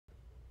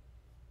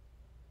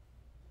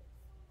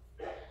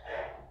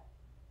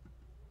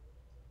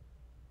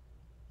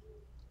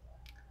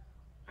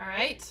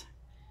right.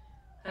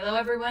 Hello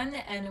everyone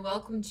and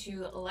welcome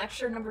to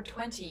lecture number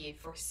 20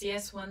 for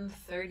CS135.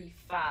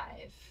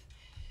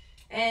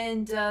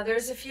 And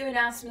there's a few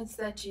announcements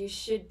that you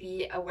should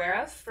be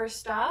aware of.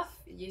 First off,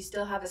 you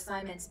still have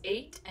assignments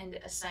 8 and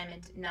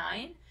assignment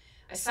 9.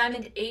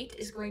 Assignment 8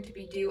 is going to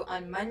be due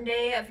on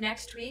Monday of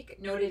next week.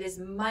 Note it is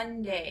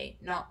Monday,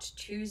 not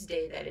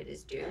Tuesday that it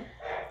is due.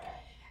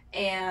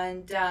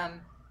 And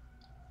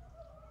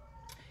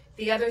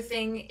the other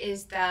thing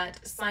is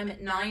that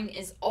assignment 9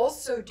 is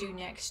also due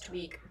next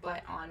week,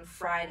 but on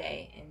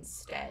Friday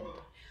instead.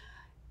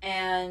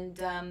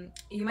 And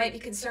you might be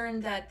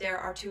concerned that there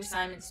are 2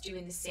 assignments due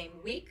in the same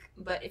week,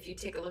 but if you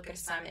take a look at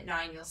assignment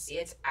 9, you'll see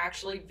it's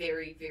actually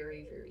very,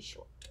 very, very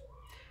short.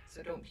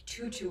 So don't be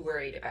too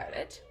worried about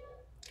it.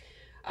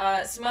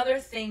 Some other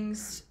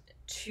things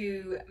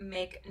to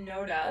make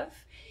note of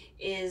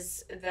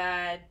is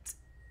that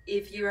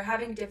if you are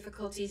having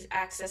difficulties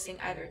accessing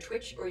either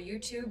Twitch or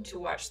YouTube to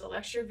watch the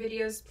lecture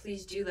videos,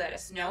 please do let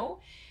us know,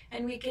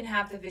 and we can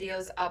have the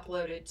videos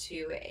uploaded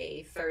to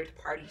a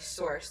third-party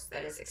source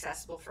that is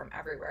accessible from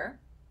everywhere.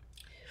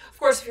 Of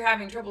course, if you're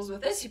having troubles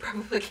with this, you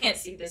probably can't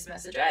see this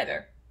message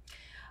either.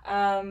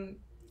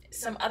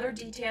 Some other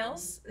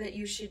details that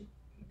you should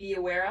be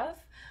aware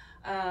of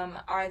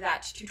are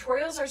that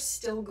tutorials are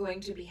still going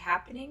to be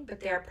happening, but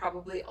they are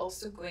probably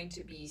also going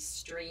to be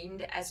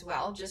streamed as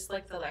well, just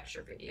like the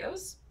lecture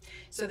videos.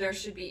 So there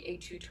should be a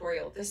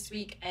tutorial this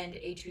week and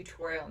a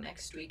tutorial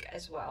next week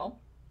as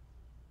well.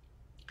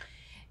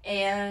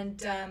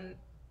 And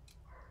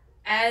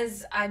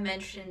as I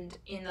mentioned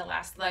in the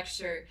last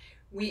lecture,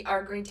 we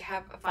are going to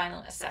have a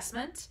final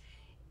assessment.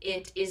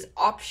 It is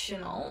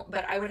optional,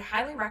 but I would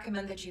highly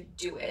recommend that you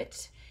do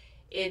it.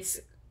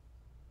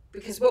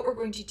 Because what we're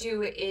going to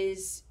do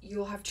is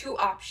you'll have 2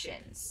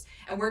 options,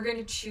 and we're going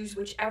to choose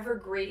whichever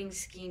grading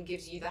scheme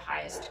gives you the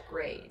highest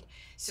grade.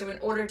 So in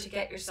order to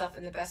get yourself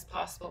in the best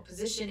possible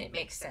position, it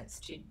makes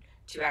sense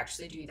to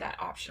actually do that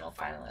optional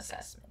final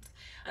assessment.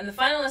 And the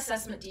final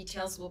assessment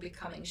details will be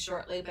coming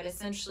shortly, but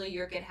essentially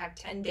you're going to have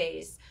 10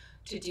 days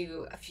to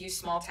do a few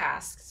small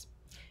tasks.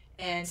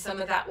 And some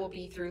of that will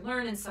be through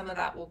Learn, and some of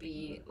that will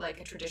be like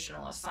a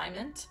traditional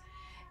assignment.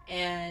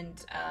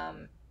 And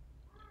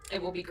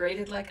it will be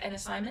graded like an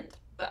assignment,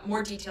 but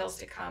more details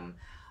to come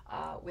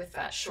with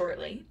that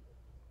shortly.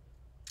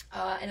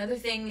 Another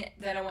thing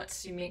that I want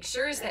to make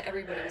sure is that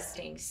everybody is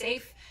staying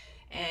safe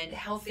and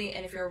healthy,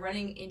 and if you're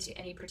running into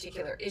any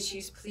particular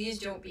issues, please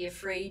don't be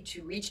afraid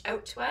to reach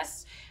out to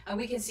us, and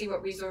we can see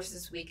what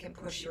resources we can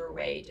push your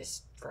way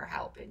just for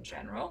help in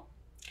general.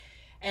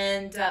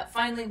 And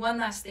finally, one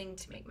last thing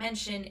to make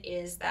mention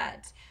is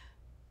that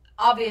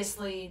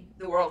obviously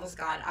the world has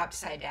gone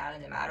upside down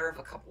in a matter of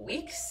a couple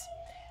weeks.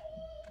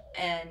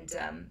 And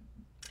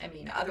I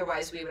mean,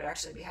 otherwise we would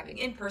actually be having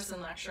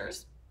in-person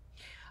lectures,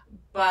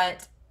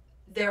 but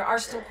there are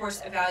still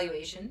course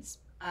evaluations.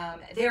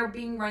 They are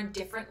being run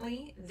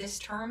differently this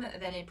term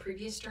than in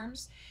previous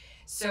terms.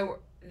 So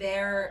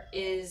there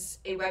is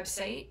a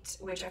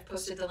website, which I've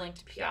posted the link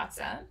to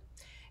Piazza,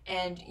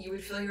 and you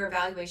would fill your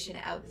evaluation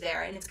out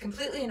there, and it's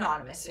completely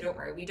anonymous, so don't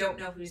worry, we don't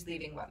know who's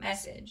leaving what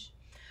message.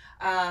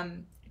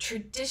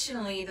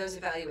 Traditionally, those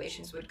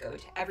evaluations would go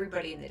to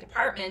everybody in the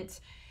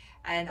department,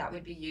 and that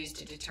would be used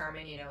to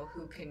determine,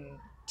 who can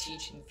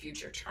teach in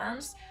future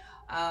terms.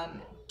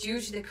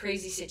 Due to the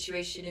crazy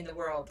situation in the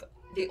world,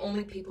 the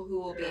only people who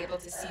will be able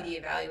to see the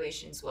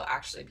evaluations will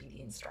actually be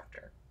the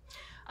instructor.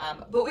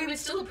 But we would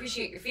still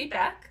appreciate your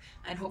feedback,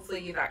 and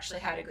hopefully you've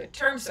actually had a good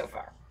term so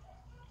far,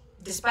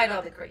 despite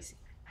all the crazy.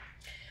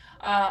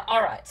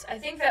 All right, I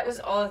think that was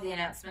all of the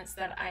announcements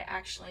that I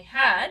actually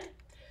had.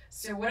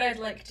 So what I'd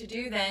like to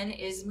do then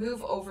is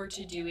move over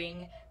to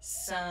doing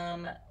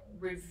some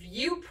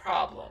review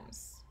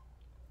problems.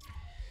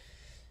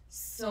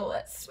 So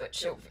let's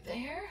switch over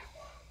there.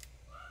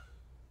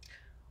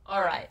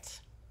 All right.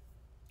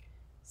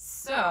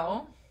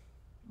 So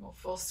we'll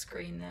full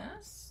screen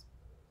this.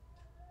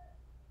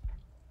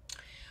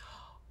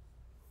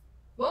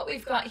 What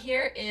we've got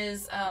here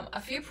is a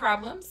few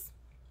problems.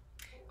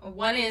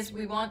 One is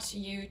we want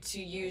you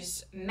to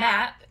use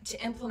map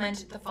to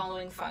implement the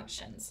following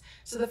functions.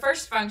 So the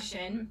first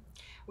function,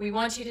 we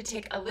want you to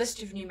take a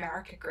list of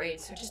numeric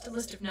grades, so just a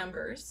list of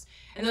numbers,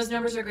 and those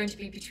numbers are going to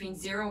be between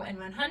 0 and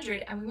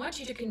 100, and we want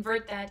you to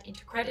convert that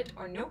into credit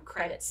or no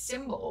credit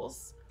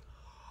symbols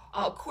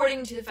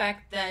according to the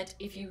fact that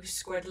if you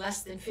scored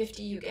less than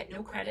 50, you get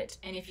no credit,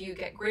 and if you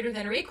get greater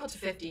than or equal to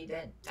 50,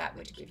 then that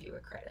would give you a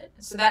credit.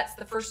 So that's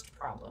the first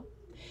problem.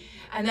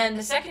 And then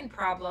the second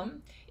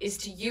problem is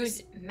to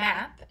use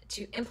map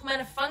to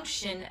implement a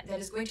function that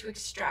is going to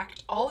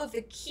extract all of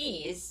the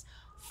keys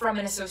from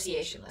an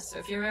association list. So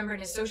if you remember,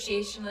 an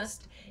association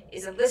list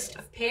is a list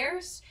of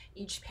pairs.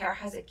 Each pair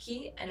has a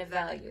key and a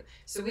value.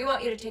 So we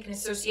want you to take an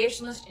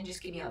association list and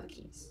just give me all the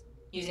keys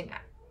using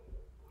map.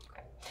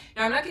 Okay.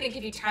 Now I'm not going to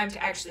give you time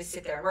to actually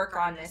sit there and work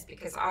on this,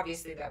 because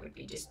obviously that would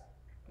be just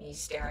me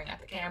staring at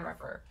the camera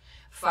for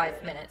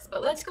 5 minutes.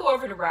 But let's go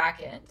over to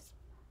Racket.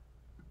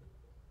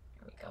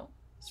 Here we go.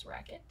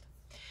 Racket.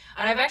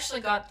 And I've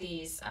actually got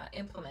these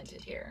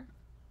implemented here.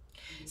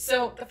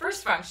 So the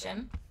first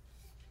function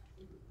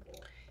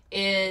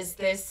is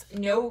this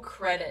no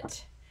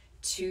credit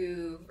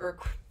to, or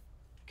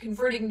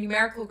converting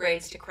numerical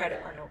grades to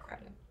credit or no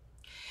credit.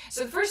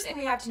 So the first thing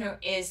we have to know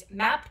is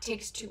map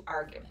takes 2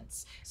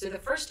 arguments. So the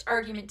first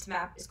argument to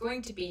map is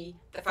going to be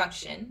the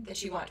function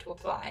that you want to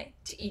apply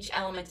to each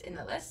element in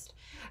the list.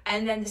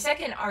 And then the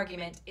second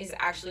argument is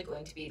actually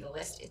going to be the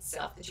list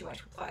itself that you want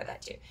to apply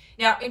that to.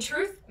 Now, in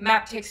truth,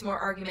 map takes more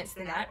arguments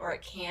than that, or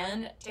it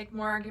can take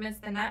more arguments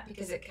than that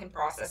because it can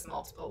process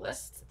multiple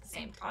lists at the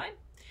same time.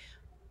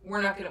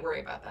 We're not going to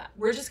worry about that.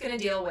 We're just going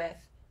to deal with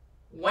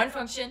one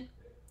function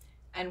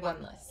and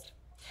one list.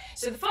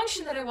 So the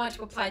function that I want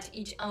to apply to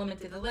each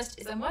element of the list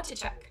is I want to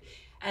check,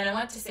 and I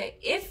want to say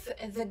if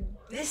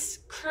this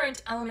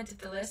current element of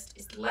the list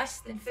is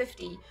less than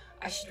 50,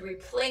 I should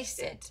replace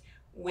it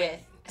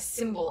with a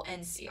symbol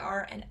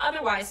NCR, and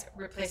otherwise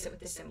replace it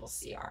with the symbol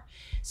CR.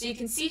 So you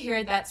can see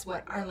here that's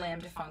what our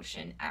lambda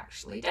function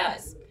actually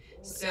does.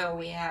 So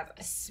we have,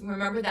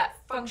 remember that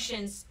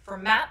functions for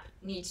map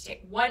need to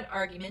take 1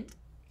 argument,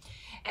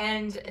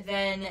 and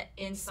then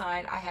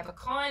inside I have a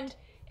cond,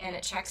 and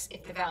it checks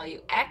if the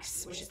value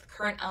x, which is the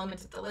current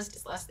element of the list,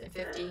 is less than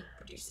 50,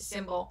 produce a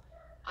symbol.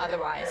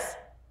 Otherwise,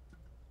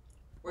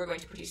 we're going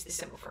to produce the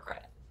symbol for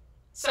credit.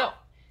 So,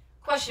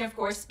 question of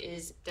course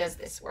is, does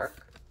this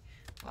work?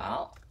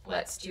 Well,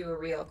 let's do a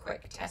real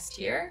quick test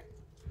here.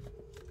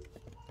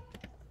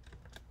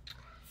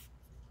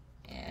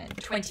 And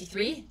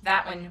 23,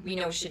 that one we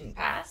know shouldn't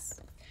pass.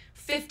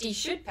 50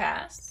 should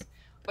pass,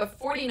 but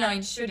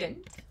 49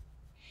 shouldn't.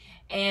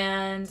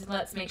 And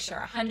let's make sure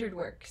 100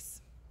 works.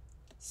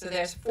 So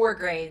there's 4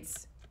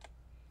 grades,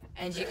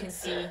 and you can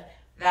see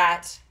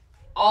that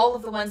all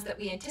of the ones that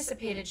we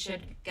anticipated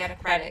should get a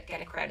credit,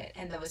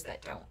 and those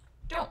that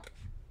don't.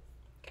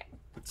 Okay,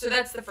 so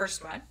that's the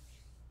first one.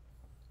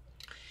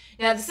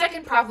 Now the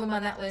second problem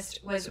on that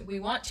list was we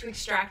want to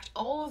extract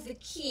all of the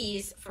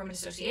keys from an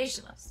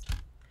association list.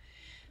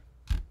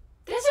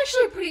 That's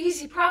actually a pretty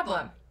easy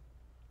problem.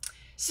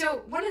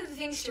 So one of the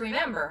things to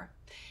remember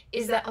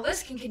is that a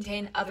list can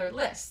contain other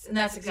lists, and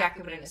that's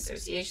exactly what an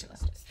association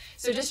list is.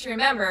 So just to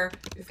remember,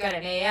 we've got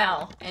an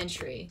AL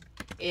entry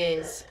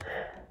is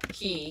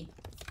key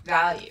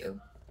value,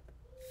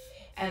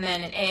 and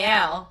then an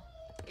AL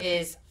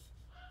is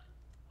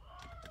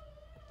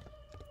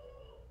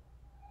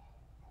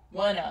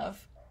one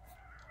of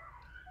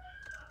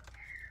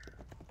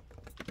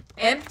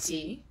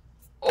empty,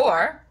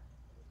 or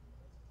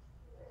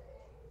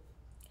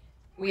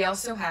we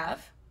also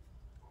have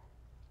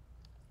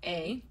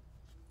a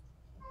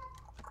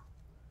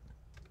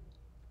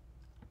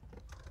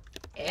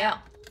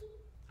AL,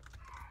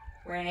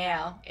 where an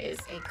AL is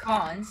a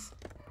cons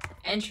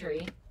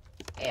entry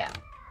AL.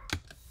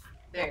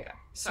 There you go.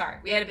 Sorry,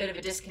 we had a bit of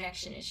a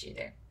disconnection issue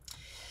there.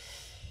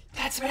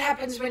 That's what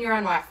happens when you're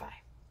on Wi-Fi.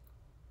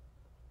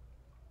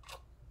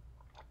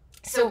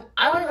 So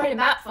I want to write a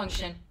map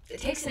function that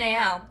takes an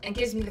AL and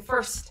gives me the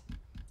first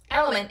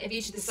element of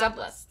each of the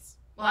sublists.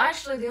 Well,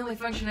 actually, the only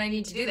function I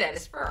need to do that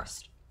is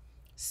first.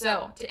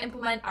 So to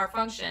implement our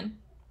function,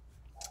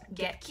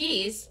 get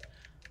keys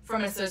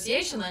from an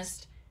association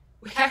list,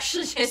 we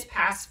actually just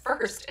pass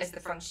first as the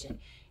function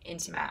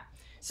into map.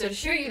 So to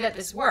show you that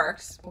this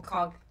works,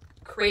 we'll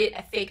create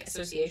a fake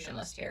association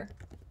list here.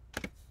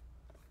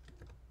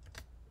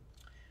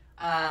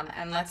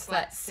 And let's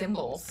let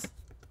symbols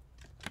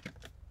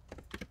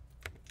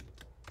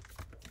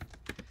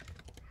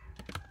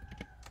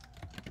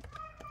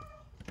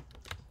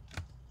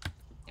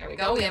there we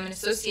go. We have an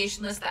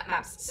association list that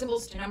maps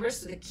symbols to numbers,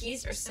 so the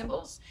keys are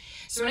symbols.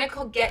 So when I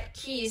call get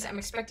keys, I'm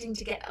expecting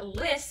to get a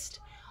list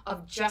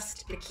of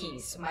just the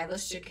keys. So my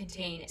list should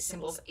contain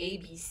symbols A,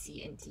 B,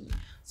 C, and D.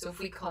 So if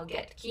we call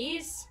get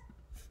keys,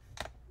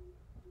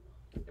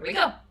 there we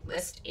go,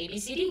 list A, B,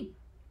 C, D.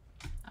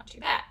 Not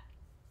too bad.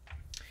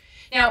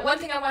 Now, one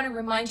thing I want to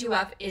remind you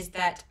of is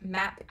that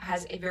map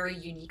has a very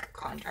unique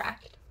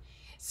contract.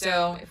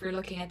 So if we're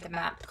looking at the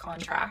map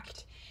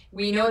contract,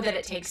 we know that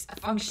it takes a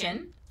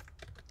function,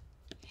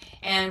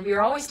 and we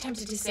are always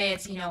tempted to say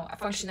it's, a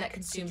function that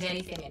consumes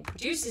anything and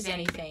produces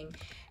anything,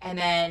 and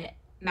then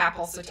map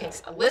also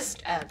takes a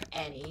list of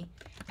any,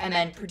 and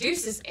then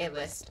produces a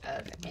list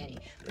of any.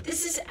 But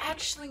this is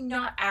actually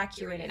not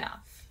accurate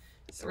enough.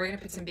 So we're going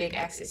to put some big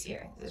X's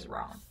here. This is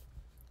wrong.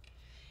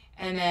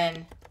 And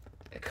then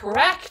the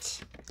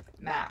correct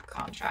map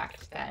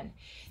contract, then,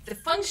 the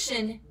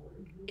function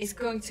is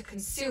going to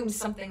consume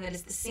something that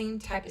is the same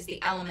type as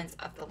the elements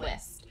of the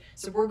list.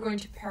 So we're going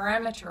to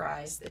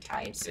parameterize the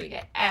type. So we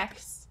get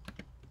X,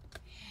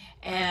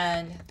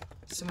 and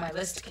so my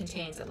list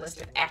contains a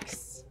list of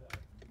X.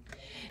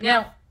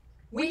 Now,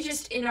 we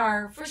just, in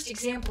our first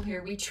example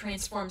here, we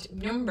transformed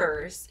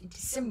numbers into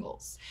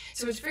symbols.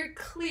 So it's very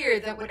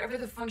clear that whatever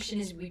the function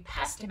is we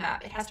pass to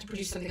map, it has to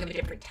produce something of a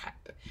different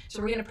type.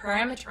 So we're going to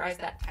parameterize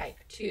that type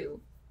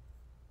to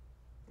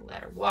the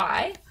letter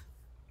Y.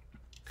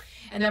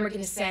 And then we're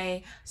going to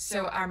say,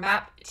 so our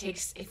map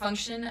takes a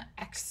function,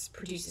 X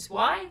produces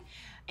Y,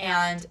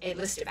 and a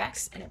list of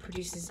X, and it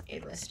produces a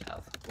list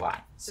of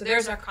Y. So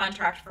there's our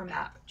contract for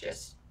map,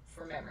 just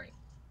for memory.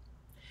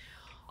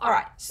 All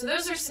right, so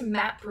those are some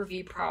map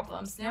review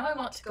problems. Now I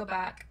want to go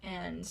back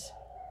and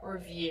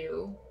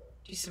review,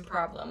 do some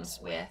problems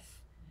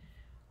with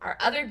our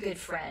other good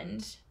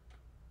friend,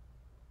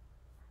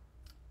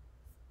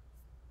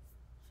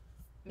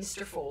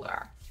 Mr.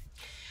 foldr.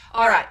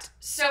 All right,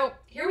 so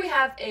here we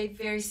have a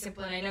very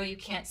simple, and I know you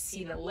can't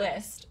see the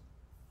list.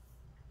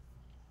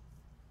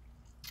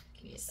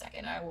 Give me a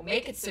second, I will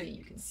make it so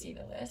you can see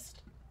the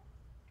list.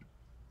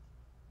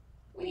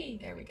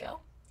 There we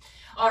go.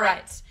 All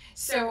right,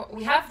 so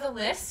we have the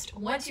list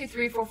 1, 2,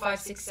 3, 4, 5,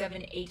 6,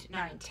 7, 8,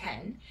 9,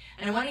 10,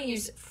 and I want to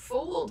use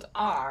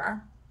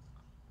foldr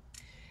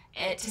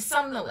to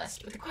sum the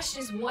list. But the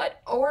question is,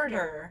 what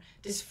order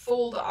does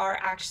foldr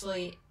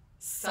actually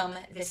sum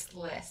this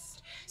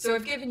list? So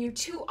I've given you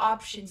two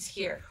options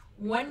here.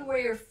 One where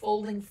you're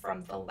folding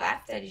from the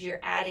left, that is, you're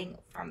adding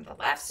from the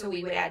left, so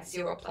we would add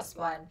 0 plus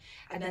 1,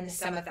 and then the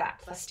sum of that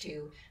plus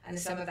 2, and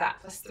the sum of that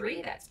plus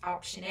 3, that's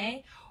option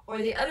A. Or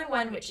the other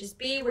one, which is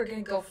B, we're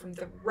going to go from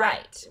the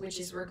right, which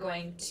is we're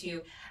going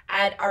to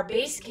add our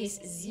base case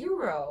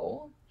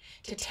 0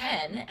 to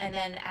 10, and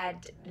then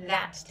add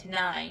that to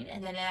 9,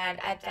 and then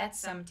add that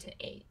sum to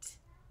 8.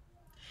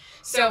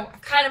 So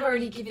I've kind of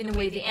already given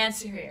away the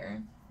answer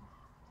here,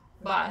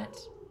 but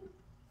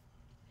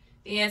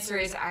the answer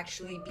is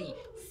actually B.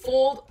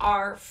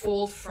 Foldr,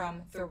 fold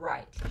from the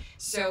right.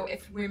 So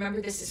if we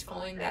remember, this is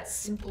following that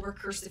simple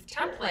recursive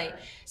template.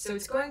 So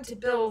it's going to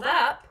build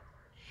up,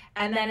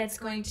 and then it's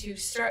going to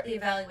start the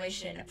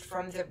evaluation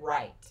from the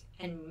right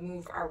and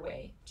move our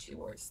way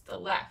towards the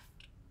left.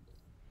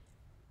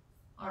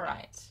 All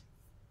right.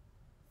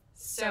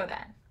 So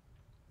then,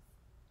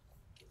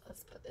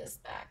 let's put this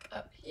back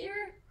up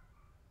here.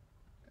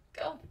 There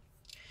we go.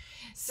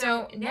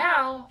 So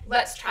now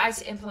let's try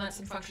to implement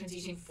some functions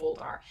using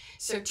foldr.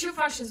 So two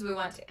functions we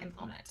want to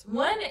implement.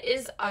 One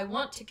is I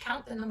want to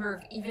count the number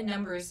of even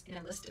numbers in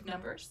a list of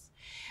numbers.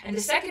 And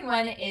the second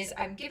one is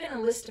I'm given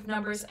a list of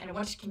numbers and I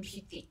want to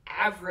compute the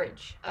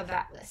average of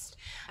that list.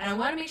 And I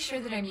want to make sure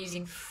that I'm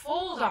using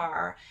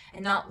foldr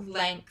and not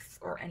length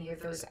or any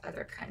of those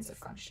other kinds of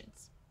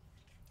functions.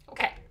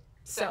 Okay,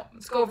 so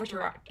let's go over to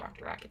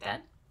Dr. Racket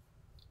then.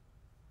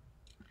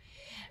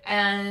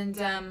 And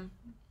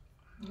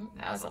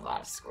that was a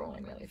lot of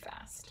scrolling really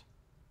fast.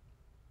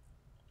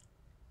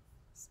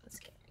 So let's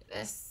get rid of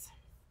this.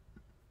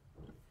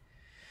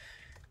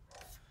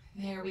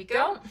 There we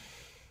go.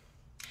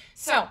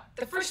 So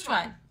the first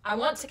one, I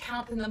want to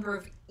count the number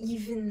of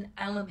even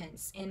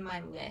elements in my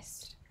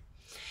list.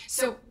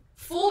 So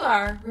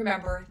foldr,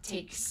 remember,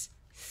 takes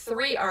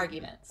 3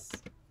 arguments.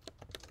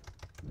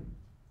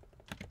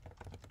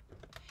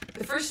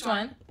 The first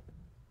one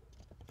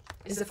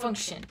is a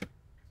function.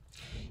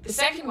 The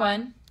second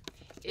one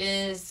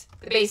is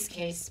the base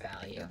case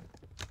value.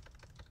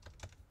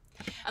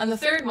 And the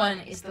third one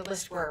is the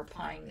list we're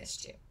applying this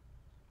to.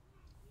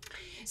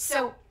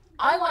 So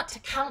I want to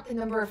count the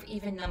number of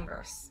even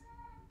numbers.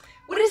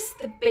 What is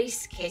the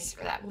base case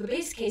for that? Well, the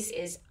base case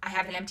is I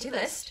have an empty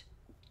list,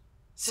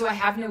 so I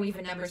have no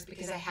even numbers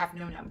because I have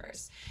no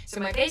numbers. So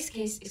my base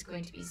case is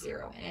going to be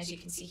 0. And as you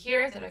can see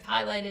here that I've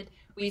highlighted,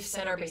 we've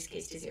set our base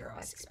case to 0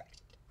 as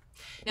expected.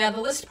 Now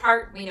the list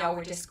part, we know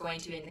we're just going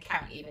to, in the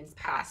count evens,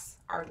 pass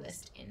our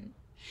list in.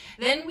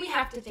 Then we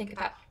have to think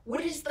about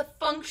what is the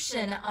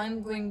function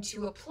I'm going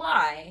to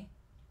apply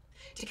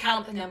to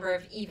count the number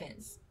of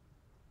evens.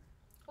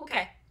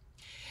 Okay,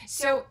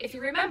 so if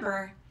you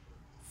remember,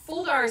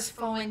 foldr is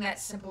following that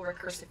simple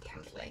recursive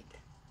template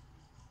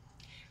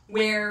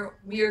where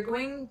we are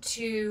going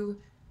to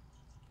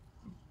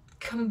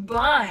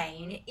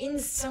combine in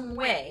some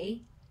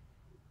way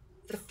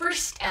the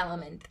first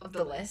element of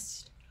the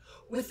list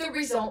with the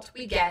result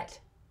we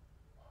get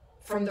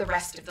from the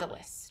rest of the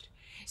list.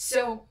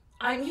 So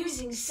I'm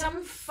using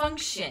some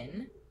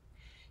function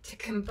to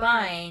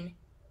combine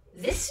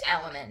this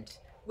element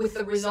with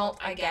the result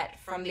I get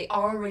from the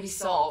already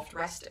solved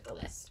rest of the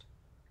list.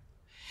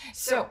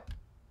 So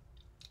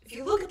if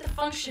you look at the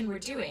function we're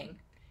doing,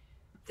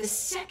 the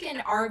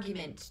second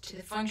argument to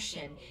the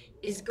function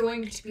is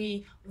going to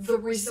be the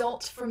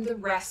result from the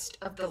rest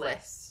of the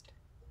list.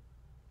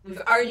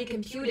 We've already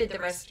computed the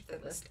rest of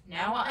the list.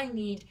 Now I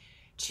need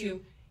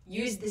to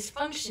use this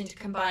function to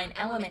combine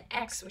element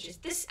x, which is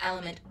this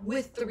element,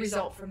 with the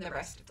result from the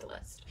rest of the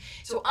list.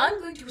 So I'm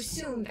going to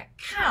assume that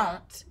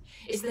count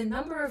is the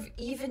number of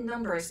even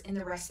numbers in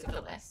the rest of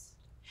the list.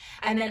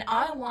 And then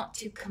I want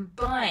to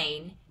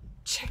combine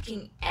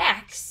checking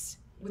x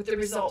with the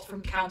result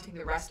from counting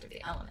the rest of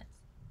the elements.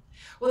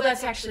 Well,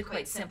 that's actually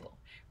quite simple.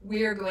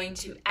 We are going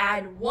to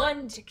add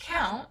 1 to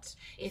count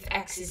if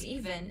x is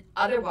even,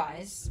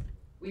 otherwise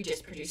we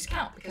just produce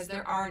count because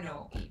there are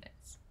no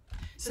evens.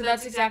 So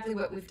that's exactly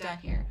what we've done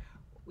here.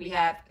 We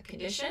have a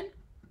condition,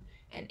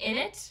 and in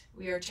it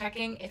we are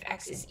checking if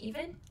x is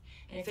even,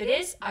 and if it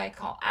is, I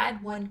call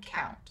add 1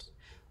 count.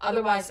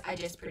 Otherwise, I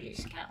just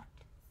produce count.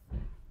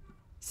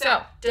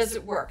 So does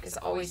it work is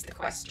always the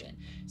question.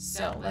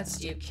 So let's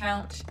do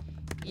count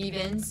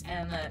evens,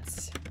 and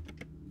let's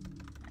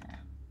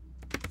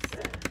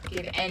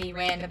give any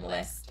random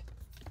list.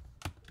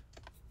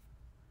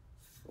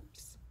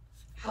 Oops.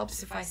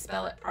 Helps if I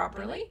spell it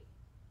properly.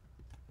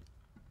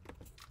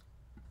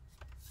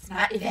 It's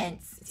not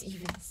events, it's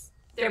evens.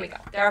 There we go.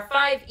 There are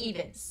 5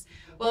 evens.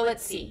 Well,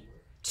 let's see.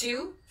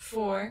 2,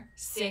 4,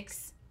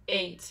 6,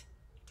 8,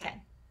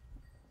 10.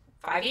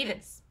 5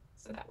 evens.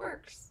 So that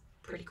works.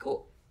 Pretty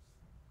cool.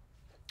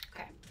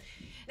 Okay.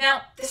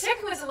 Now, the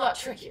second one's a lot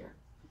trickier.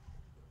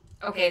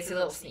 Okay, it's a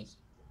little sneaky.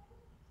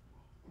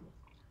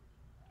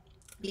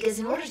 Because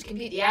in order to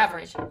compute the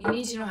average, you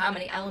need to know how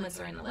many elements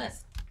are in the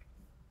list.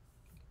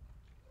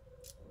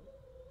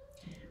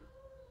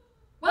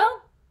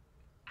 Well,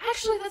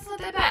 actually, that's not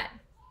that bad.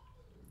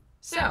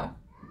 So,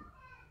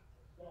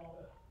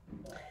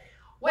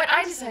 what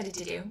I decided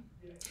to do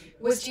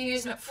was to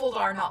use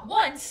foldr not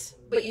once,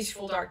 but use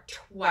foldr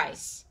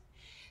twice.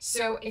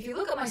 So if you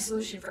look at my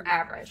solution for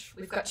average,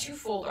 we've got 2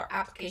 foldr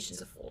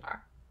applications of foldr.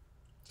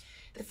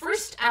 The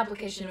first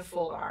application of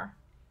foldr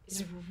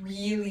is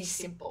really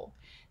simple.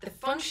 The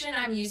function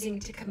I'm using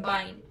to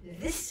combine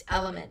this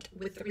element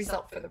with the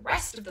result for the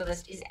rest of the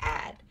list is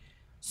add.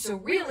 So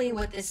really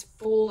what this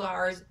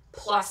foldr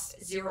plus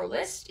 0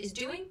 list is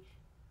doing,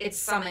 it's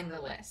summing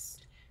the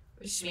list,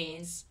 which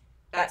means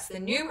that's the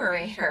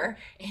numerator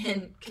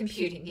in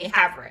computing the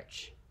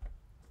average.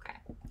 Okay,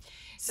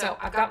 so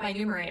I've got my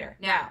numerator.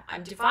 Now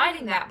I'm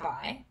dividing that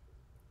by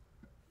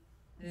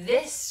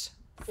this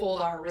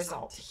foldr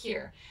result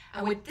here.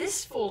 And what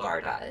this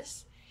foldr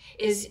does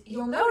is,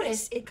 you'll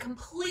notice it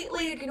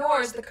completely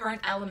ignores the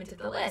current element of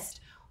the list.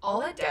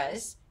 All it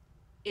does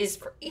is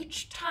for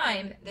each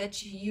time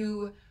that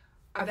you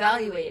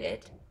evaluate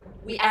it,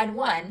 we add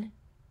 1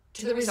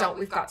 to the result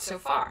we've got so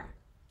far,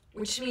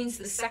 which means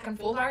the second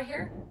foldr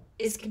here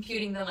is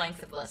computing the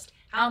length of the list.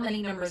 How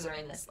many numbers are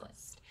in this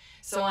list?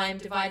 So I'm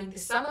dividing the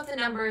sum of the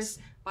numbers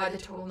by the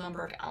total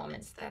number of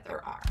elements that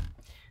there are.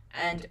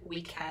 And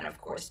we can,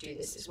 of course, do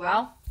this as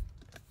well.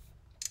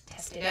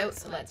 Test it out.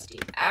 So let's do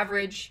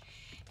average,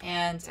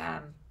 and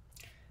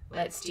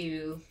let's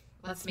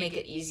make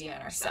it easy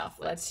on ourselves.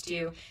 Let's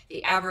do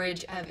the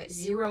average of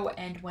 0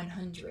 and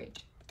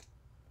 100,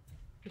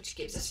 which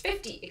gives us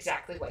 50,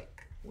 exactly what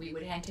we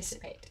would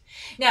anticipate.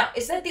 Now,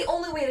 is that the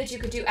only way that you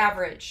could do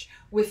average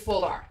with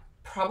foldr?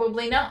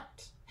 Probably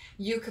not.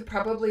 You could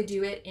probably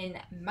do it in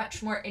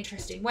much more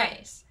interesting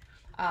ways.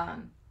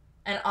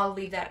 And I'll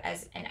leave that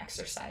as an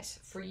exercise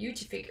for you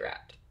to figure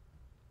out.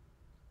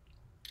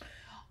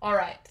 All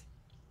right,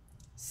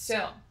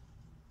 so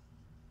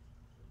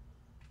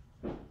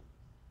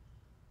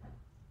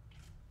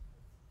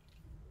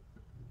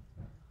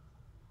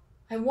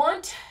I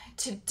want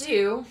to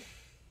do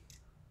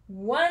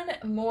one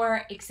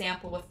more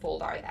example with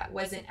foldr that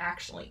wasn't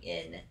actually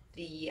in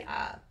the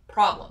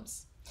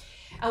problems.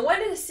 And what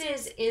this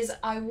is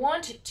I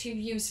want to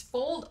use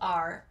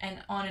foldr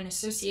and on an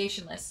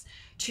association list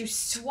to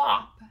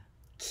swap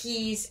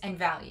keys and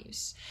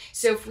values.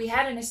 So if we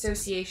had an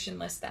association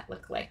list that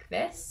looked like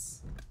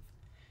this,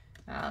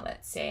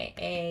 let's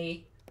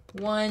say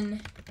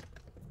A1,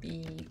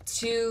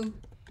 B2,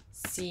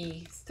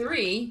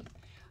 C3,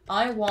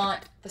 I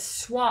want the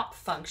swap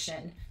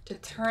function to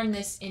turn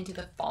this into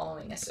the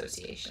following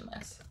association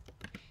list.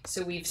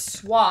 So we've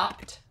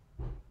swapped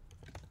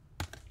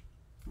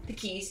the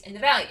keys and the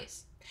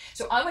values.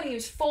 So I'm going to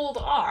use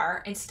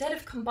foldr. Instead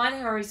of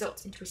combining our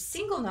results into a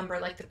single number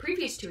like the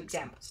previous 2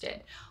 examples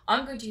did,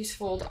 I'm going to use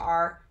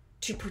foldr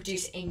to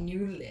produce a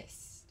new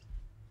list.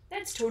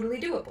 That's totally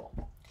doable.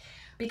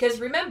 Because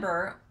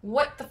remember,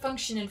 what the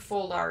function in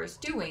foldr is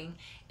doing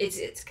is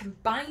it's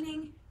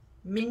combining,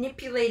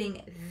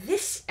 manipulating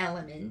this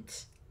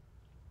element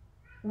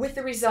with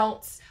the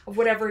results of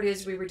whatever it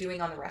is we were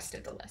doing on the rest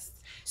of the list.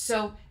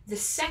 So the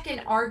second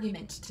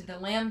argument to the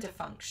lambda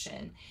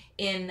function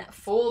in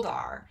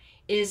foldr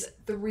is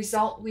the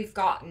result we've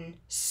gotten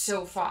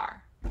so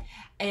far.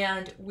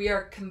 And we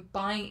are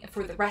combining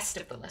for the rest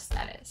of the list,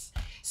 that is.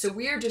 So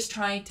we are just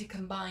trying to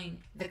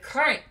combine the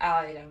current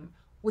item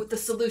with the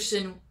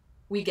solution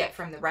we get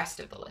from the rest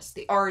of the list,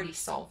 the already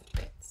solved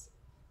bits.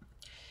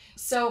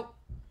 So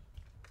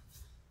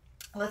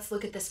let's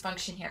look at this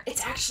function here.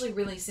 It's actually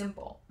really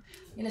simple.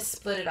 I'm going to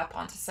split it up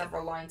onto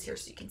several lines here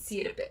so you can see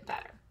it a bit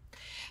better.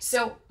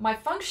 So my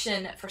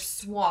function for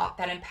swap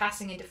that I'm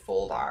passing into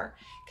foldr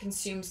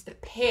consumes the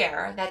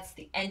pair, that's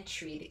the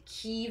entry, the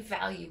key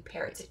value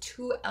pair. It's a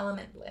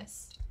 2-element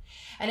list.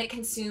 And it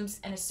consumes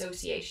an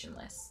association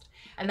list.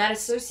 And that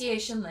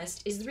association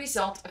list is the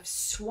result of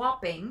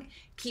swapping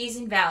keys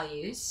and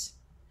values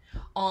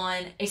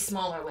on a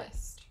smaller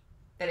list.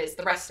 That is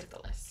the rest of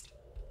the list.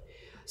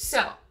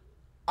 So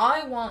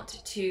I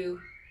want to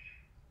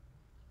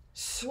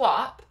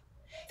swap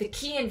the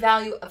key and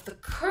value of the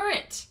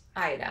current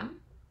item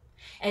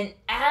and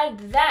add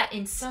that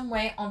in some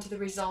way onto the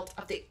result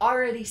of the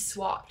already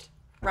swapped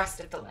rest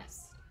of the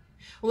list.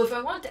 Well, if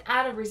I want to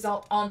add a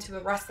result onto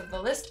the rest of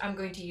the list, I'm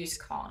going to use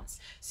cons.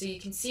 So you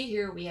can see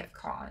here we have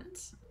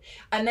cons.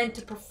 And then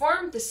to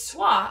perform the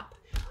swap,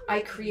 I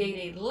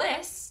create a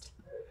list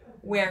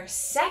where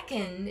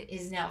second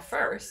is now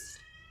first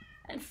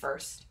and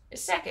first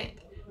is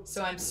second.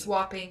 So I'm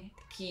swapping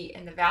the key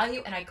and the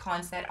value, and I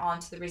cons that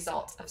onto the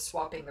result of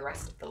swapping the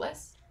rest of the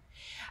list.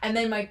 And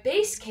then my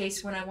base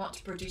case when I want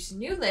to produce a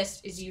new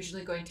list is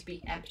usually going to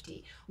be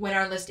empty. When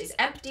our list is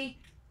empty,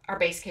 our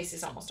base case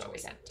is almost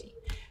always empty.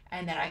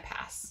 And then I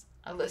pass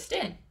a list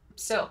in.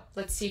 So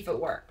let's see if it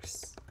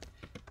works.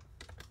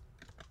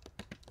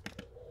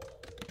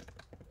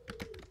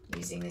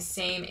 Using the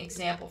same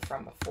example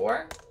from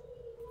before.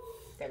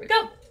 There we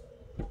go.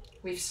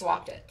 We've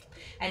swapped it.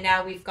 And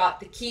now we've got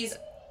the keys.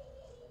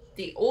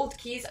 The old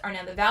keys are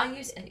now the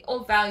values, and the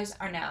old values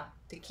are now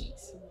the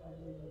keys.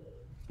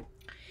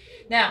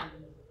 Now,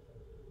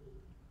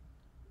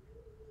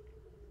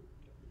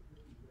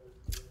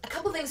 a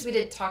couple things we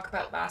didn't talk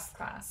about last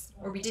class,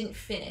 or we didn't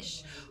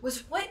finish,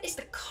 was what is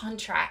the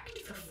contract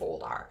for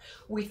foldr?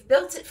 We've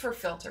built it for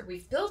filter,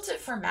 we've built it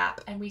for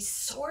map, and we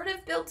sort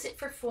of built it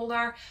for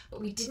foldr,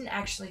 but we didn't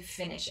actually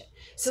finish it.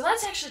 So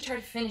let's actually try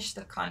to finish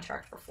the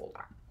contract for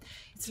foldr.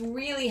 It's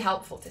really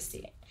helpful to see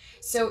it.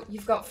 So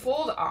you've got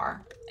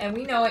foldr, and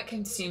we know it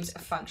consumes a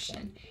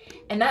function,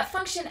 and that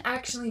function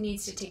actually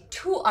needs to take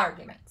two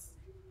arguments.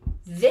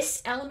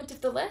 This element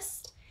of the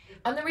list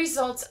and the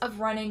results of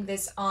running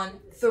this on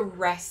the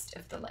rest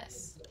of the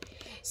list.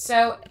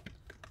 So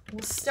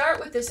we'll start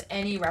with this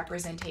any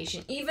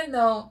representation, even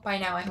though by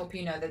now I hope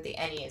you know that the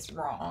any is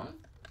wrong,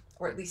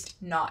 or at least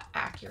not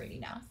accurate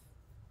enough.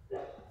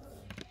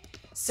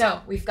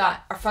 So we've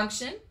got our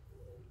function,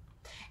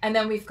 and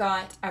then we've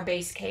got our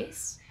base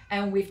case,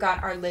 and we've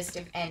got our list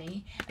of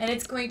any, and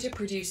it's going to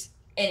produce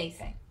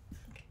anything.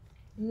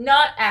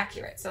 Not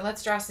accurate. So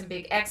let's draw some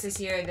big X's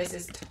here. This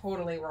is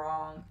totally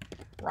wrong.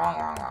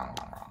 Wrong.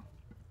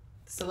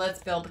 So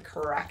let's build the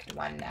correct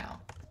one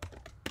now.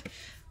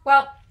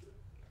 Well,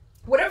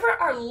 whatever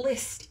our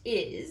list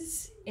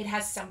is, it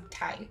has some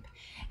type.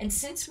 And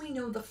since we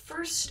know the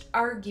first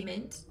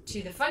argument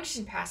to the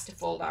function passed to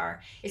foldr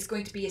is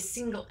going to be a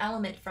single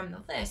element from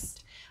the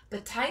list,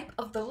 the type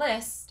of the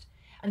list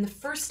and the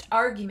first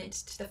argument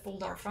to the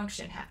foldr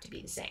function have to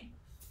be the same.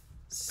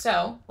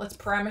 So let's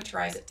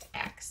parameterize it to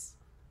X.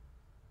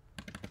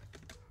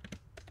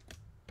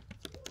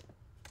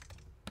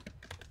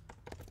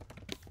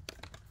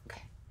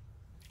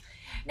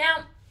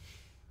 Now,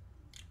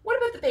 what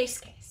about the base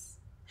case?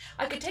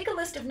 I could take a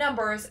list of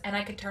numbers and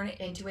I could turn it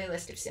into a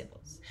list of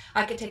symbols.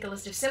 I could take a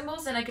list of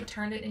symbols and I could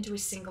turn it into a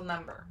single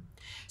number.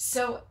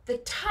 So the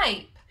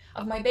type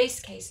of my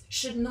base case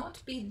should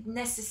not be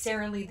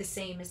necessarily the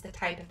same as the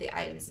type of the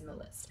items in the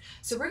list.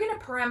 So we're going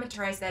to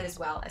parameterize that as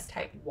well as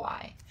type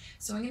Y.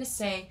 So I'm going to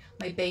say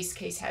my base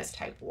case has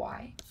type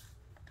Y,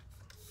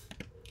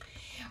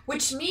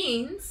 which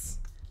means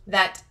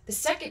that the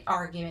second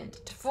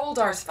argument to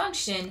foldr's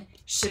function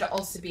should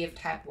also be of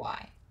type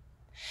Y.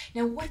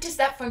 Now, what does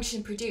that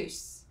function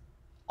produce?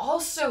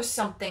 Also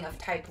something of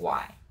type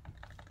Y,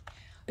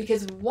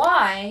 because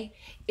Y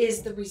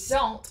is the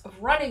result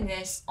of running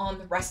this on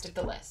the rest of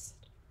the list,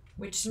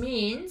 which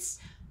means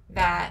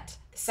that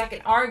the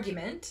second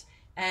argument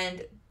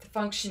and the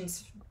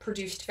function's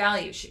produced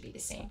value should be the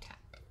same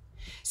type.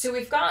 So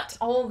we've got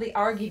all the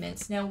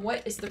arguments. Now,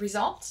 what is the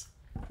result?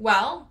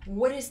 Well,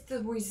 what is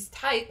the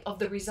type of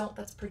the result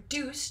that's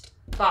produced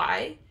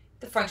by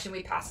the function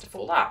we passed to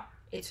foldr?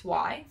 It's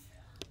Y,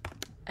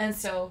 and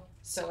so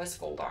is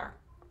foldr.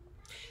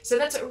 So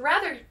that's a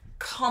rather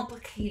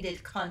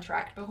complicated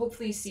contract, but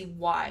hopefully you see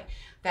why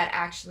that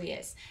actually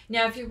is.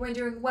 Now, if you're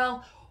wondering,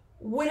 well,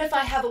 what if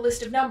I have a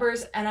list of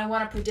numbers and I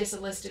want to produce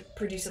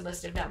a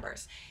list of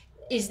numbers?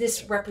 Is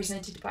this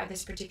represented by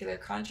this particular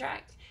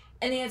contract?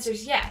 And the answer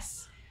is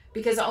yes,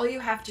 because all you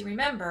have to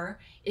remember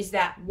is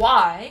that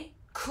Y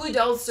could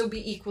also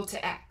be equal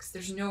to X.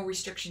 There's no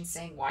restriction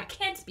saying Y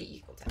can't be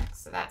equal to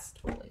X, so that's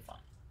totally fine.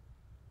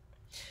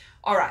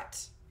 All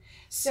right,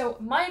 so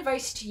my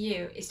advice to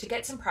you is to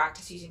get some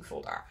practice using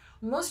foldr.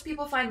 Most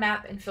people find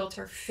map and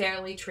filter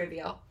fairly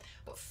trivial,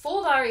 but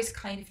foldr is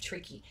kind of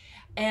tricky,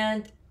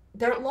 and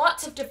there are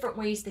lots of different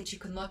ways that you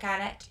can look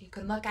at it. You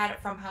can look at it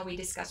from how we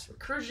discussed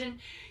recursion.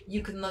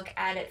 You can look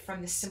at it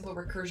from the simple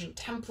recursion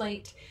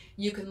template.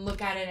 You can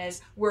look at it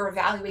as we're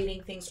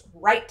evaluating things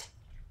right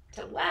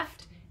to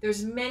left.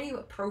 There's many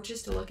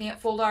approaches to looking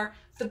at foldr.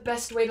 The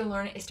best way to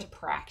learn it is to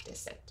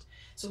practice it.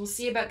 So we'll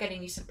see about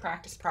getting you some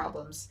practice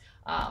problems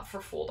for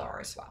foldr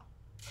as well.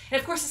 And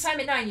of course,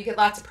 assignment 9, you get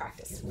lots of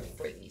practice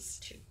for these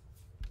too.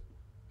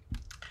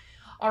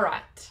 All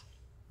right.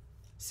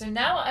 So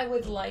now I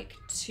would like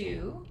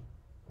to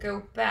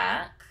go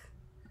back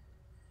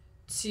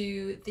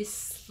to the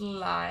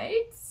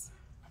slides.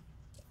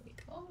 There we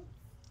go.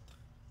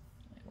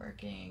 We're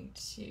going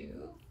to,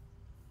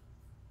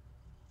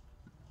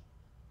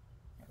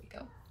 there we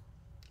go.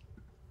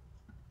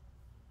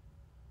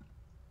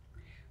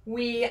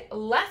 We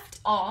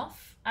left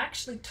off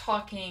actually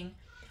talking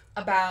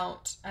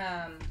about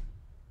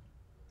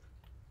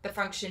the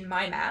function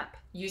mymap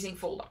using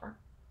foldr.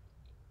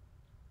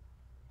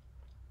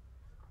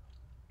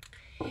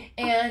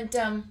 And,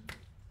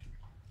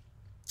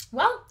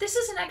 well, this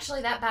isn't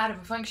actually that bad of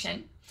a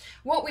function.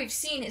 What we've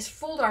seen is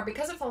foldr,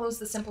 because it follows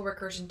the simple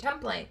recursion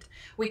template,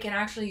 we can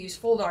actually use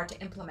foldr to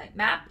implement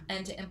map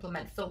and to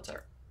implement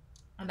filter.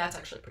 And that's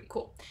actually pretty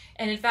cool.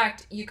 And in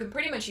fact, you can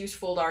pretty much use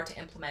foldr to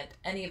implement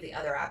any of the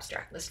other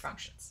abstract list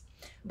functions.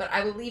 But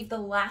I will leave the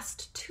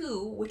last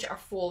two, which are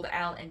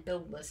foldl and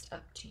build list,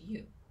 up to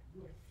you.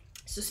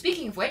 So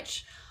speaking of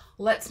which,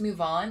 let's move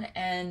on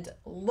and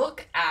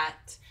look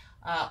at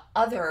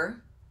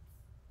other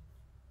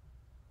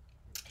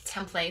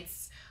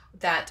templates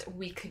that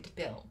we could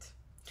build.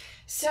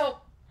 So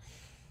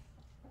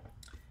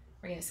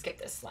we're going to skip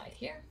this slide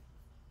here.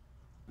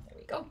 There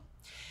we go.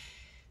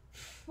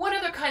 What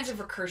other kinds of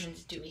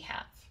recursions do we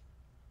have?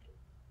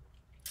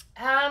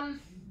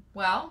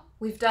 Well,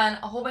 we've done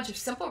a whole bunch of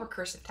simple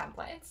recursive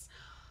templates.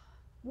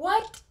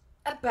 What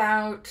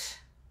about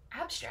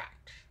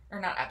abstract, or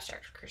not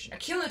abstract recursion,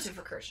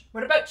 accumulative recursion?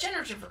 What about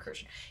generative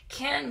recursion?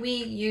 Can we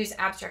use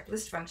abstract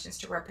list functions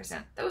to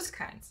represent those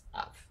kinds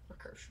of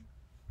recursion?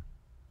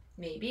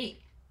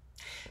 Maybe.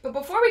 But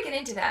before we get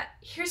into that,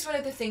 here's one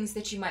of the things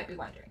that you might be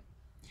wondering.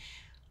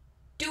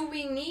 Do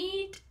we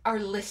need our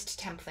list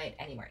template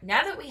anymore?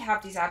 Now that we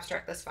have these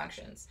abstract list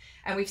functions,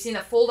 and we've seen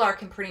that foldr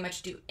can pretty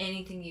much do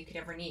anything you could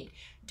ever need,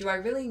 do I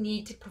really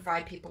need to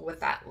provide people with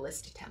that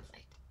list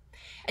template?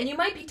 And you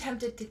might be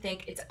tempted to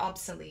think it's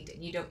obsolete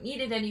and you don't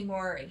need it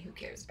anymore and who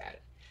cares about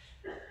it.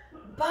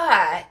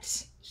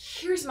 But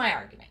here's my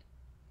argument.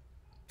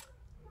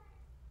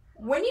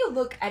 When you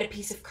look at a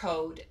piece of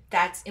code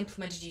that's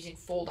implemented using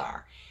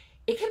foldr,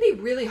 it can be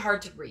really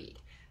hard to read.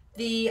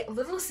 The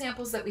little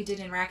samples that we did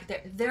in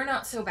Racket, they're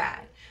not so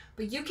bad,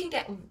 but you can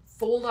get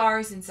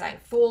foldrs inside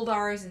of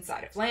foldrs,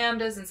 inside of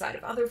lambdas, inside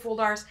of other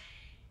foldrs.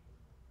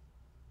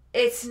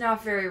 It's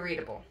not very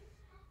readable.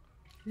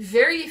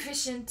 Very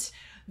efficient,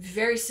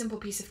 very simple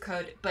piece of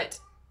code, but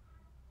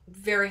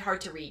very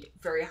hard to read,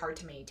 very hard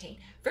to maintain,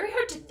 very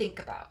hard to think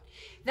about.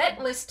 That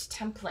list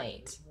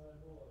template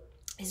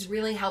is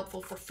really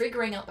helpful for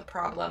figuring out the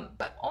problem,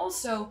 but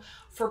also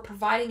for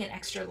providing an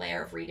extra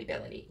layer of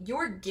readability.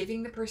 You're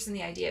giving the person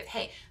the idea of,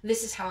 hey,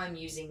 this is how I'm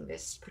using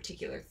this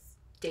particular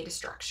data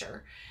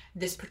structure.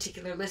 This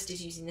particular list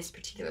is using this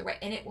particular way,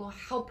 and it will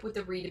help with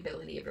the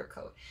readability of your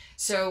code.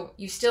 So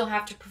you still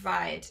have to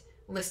provide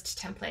list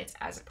templates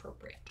as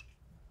appropriate.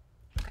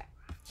 Okay.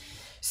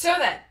 So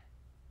then,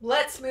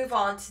 let's move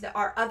on to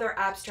our other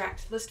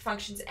abstract list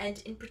functions, and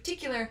in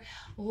particular,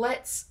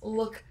 let's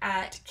look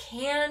at,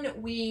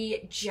 can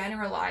we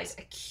generalize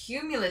a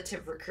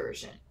cumulative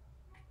recursion?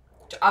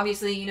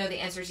 Obviously, you know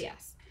the answer is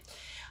yes.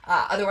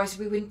 Otherwise,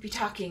 we wouldn't be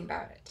talking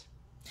about it.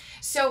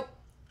 So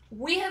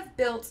we have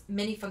built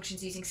many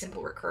functions using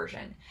simple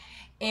recursion,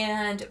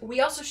 and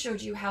we also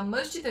showed you how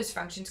most of those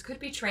functions could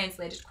be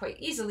translated quite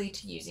easily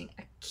to using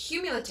a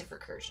cumulative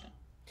recursion.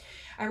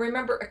 I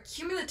remember a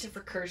cumulative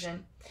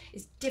recursion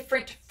is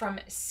different from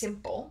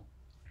simple,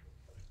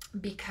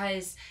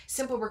 because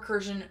simple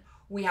recursion,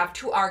 we have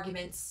two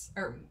arguments,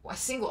 or a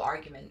single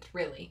argument,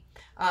 really.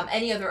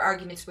 Any other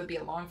arguments would be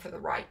along for the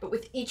ride, but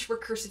with each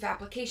recursive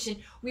application,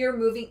 we are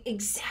moving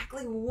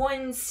exactly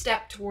one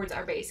step towards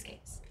our base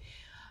case.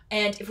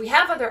 And if we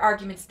have other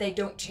arguments, they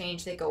don't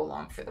change, they go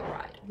along for the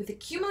ride. With a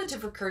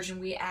cumulative recursion,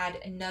 we add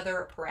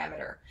another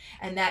parameter,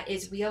 and that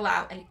is we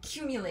allow an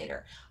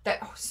accumulator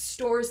that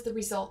stores the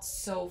results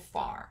so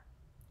far.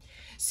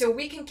 So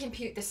we can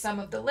compute the sum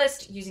of the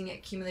list using a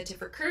cumulative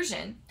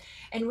recursion,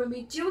 and when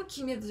we do a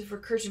cumulative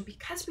recursion,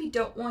 because we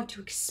don't want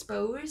to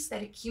expose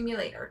that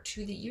accumulator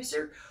to the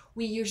user,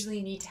 we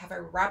usually need to have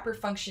a wrapper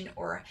function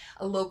or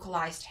a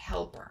localized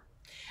helper.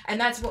 And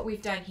that's what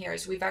we've done here,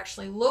 is we've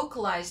actually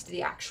localized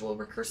the actual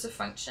recursive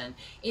function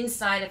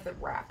inside of the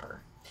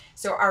wrapper.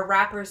 So our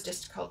wrapper is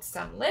just called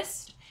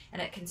sumList,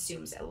 and it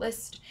consumes a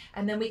list.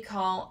 And then we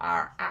call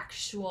our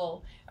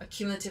actual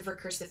cumulative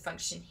recursive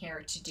function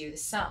here to do the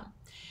sum.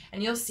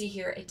 And you'll see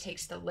here it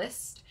takes the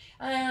list,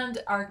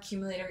 and our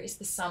accumulator is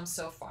the sum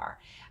so far.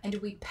 And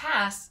we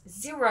pass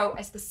 0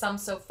 as the sum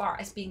so far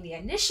as being the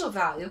initial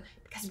value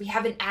because we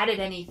haven't added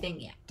anything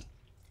yet.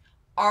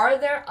 Are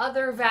there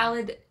other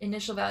valid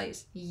initial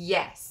values?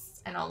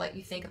 Yes, and I'll let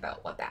you think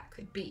about what that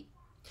could be.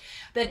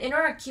 Then in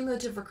our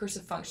cumulative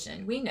recursive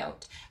function, we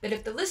note that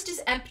if the list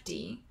is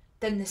empty,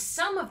 then the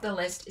sum of the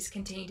list is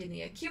contained in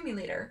the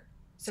accumulator,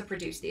 so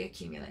produce the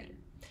accumulator.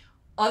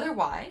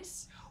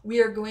 Otherwise,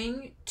 we are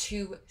going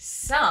to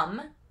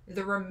sum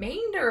the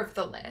remainder of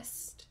the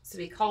list, so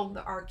we call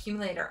our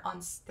accumulator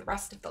on the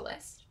rest of the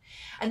list,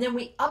 and then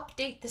we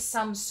update the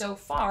sum so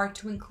far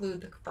to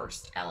include the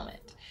first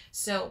element.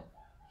 So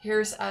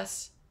here's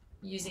us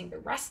using the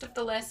rest of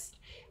the list,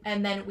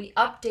 and then we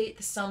update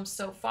the sum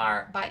so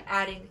far by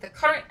adding the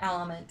current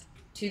element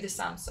to the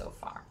sum so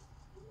far.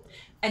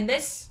 And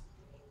this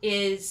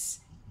is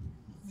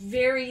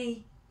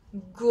very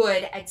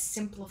good at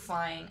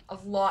simplifying a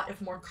lot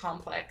of more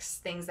complex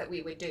things that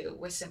we would do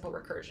with simple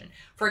recursion.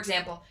 For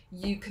example,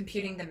 you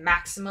computing the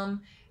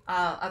maximum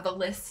of a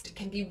list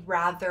can be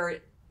rather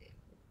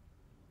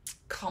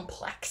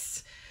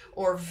complex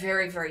or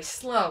very, very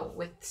slow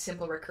with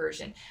simple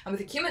recursion. And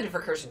with cumulative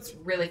recursion, it's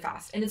really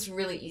fast and it's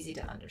really easy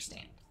to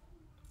understand.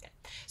 Okay.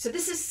 So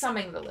this is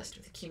summing the list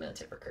with a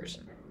cumulative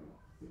recursion.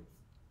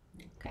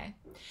 Okay.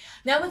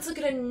 Now let's look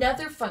at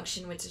another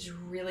function which is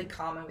really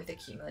common with a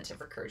cumulative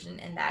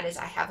recursion, and that is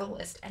I have a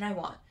list and I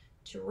want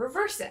to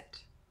reverse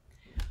it.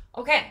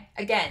 Okay,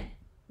 again,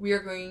 we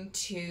are going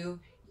to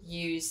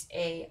use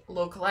a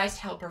localized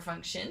helper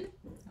function.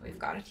 We've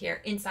got it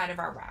here inside of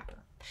our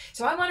wrapper.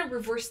 So I want to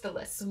reverse the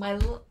list. So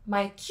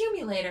my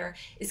accumulator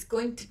is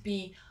going to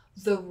be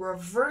the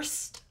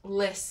reversed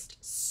list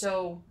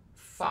so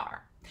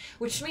far,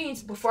 which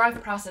means before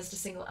I've processed a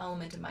single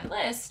element in my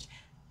list,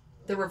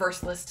 the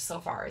reverse list so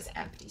far is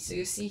empty. So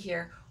you see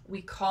here,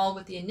 we call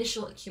with the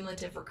initial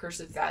accumulative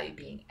recursive value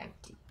being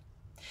empty.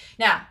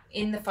 Now,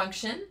 in the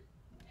function,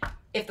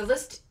 if the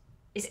list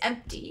is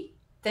empty,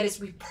 that is,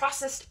 we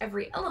processed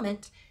every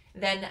element,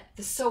 then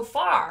the so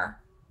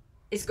far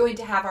is going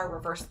to have our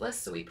reverse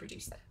list, so we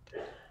produce that.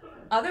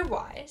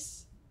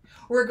 Otherwise,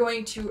 we're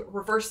going to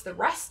reverse the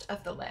rest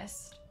of the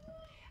list,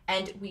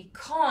 and we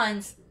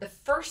cons the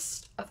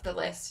first of the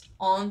list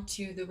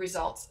onto the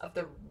results of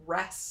the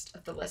rest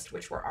of the list,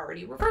 which were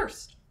already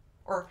reversed.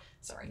 Or,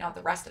 sorry, not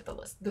the rest of the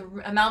list, the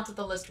amount of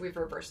the list we've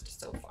reversed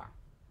so far.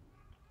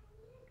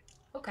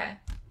 Okay.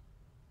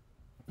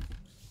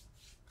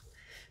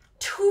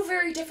 Two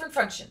very different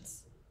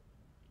functions.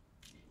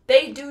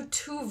 They do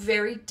two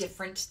very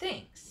different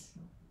things.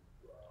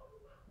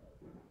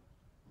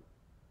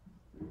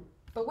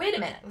 But wait a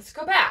minute, let's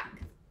go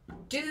back.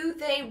 Do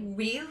they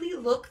really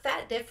look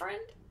that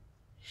different?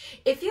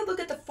 If you look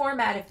at the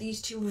format of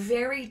these two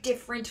very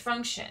different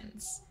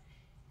functions,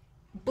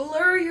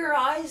 blur your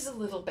eyes a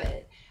little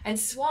bit and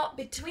swap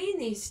between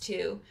these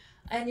two,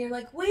 and you're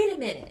like, wait a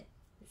minute,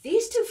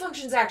 these two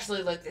functions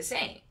actually look the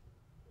same.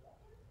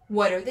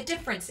 What are the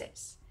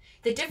differences?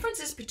 The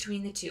differences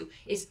between the two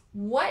is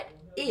what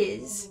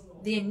is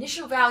the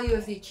initial value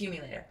of the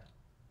accumulator.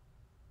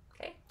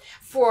 Okay.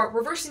 For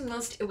reversing the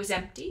list, it was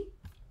empty.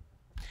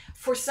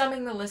 For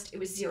summing the list, it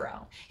was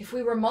 0. If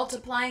we were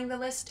multiplying the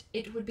list,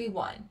 it would be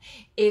 1.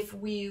 If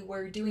we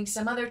were doing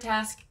some other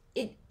task,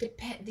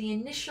 the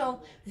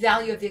initial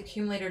value of the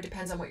accumulator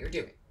depends on what you're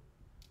doing.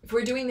 If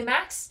we're doing the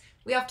max,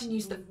 we often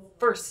use the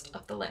first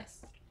of the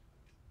list.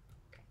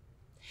 Okay.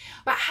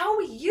 But how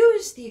we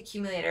use the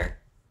accumulator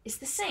is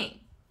the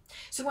same.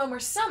 So when we're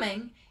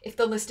summing, if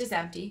the list is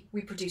empty,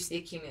 we produce the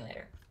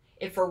accumulator.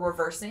 If we're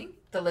reversing,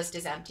 the list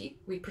is empty,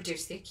 we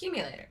produce the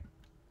accumulator.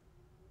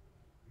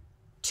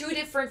 Two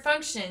different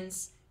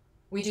functions,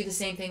 we do the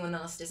same thing when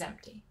the list is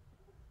empty.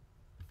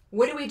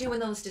 What do we do when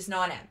the list is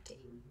not empty?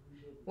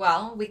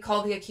 Well, we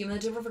call the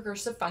accumulative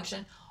recursive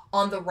function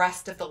on the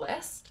rest of the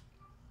list.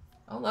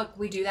 Oh, look,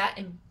 we do that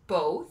in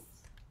both.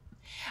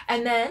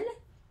 And then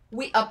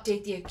we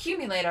update the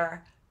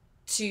accumulator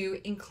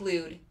to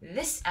include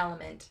this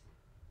element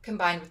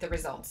combined with the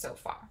results so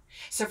far.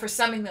 So for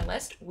summing the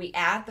list, we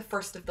add the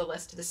first of the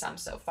list to the sum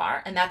so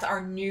far, and that's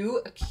our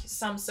new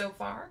sum so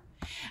far.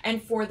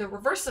 And for the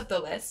reverse of the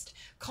list,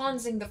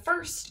 consing the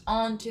first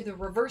onto the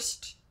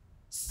reversed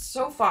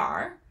so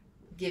far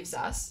gives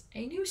us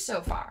a new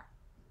so far.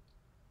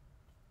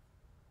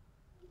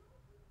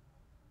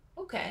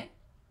 Okay.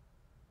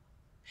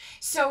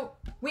 So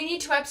we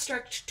need to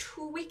abstract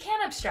two. We can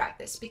abstract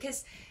this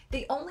because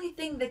the only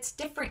thing that's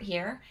different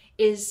here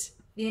is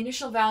the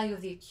initial value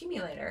of the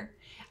accumulator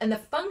and the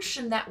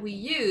function that we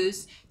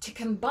use to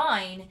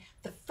combine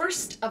the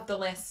first of the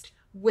list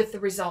with the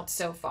results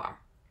so far.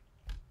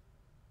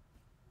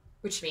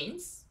 Which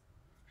means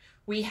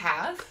we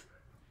have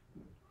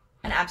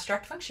an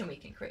abstract function we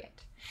can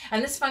create.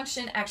 And this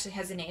function actually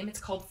has a name. It's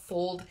called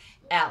foldl.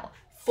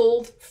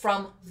 Fold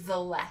from the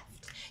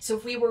left. So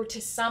if we were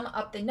to sum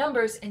up the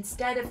numbers,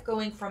 instead of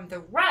going from the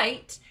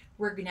right,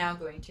 we're now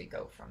going to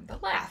go from the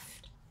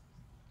left.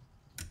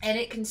 And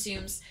it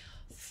consumes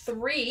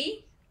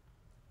 3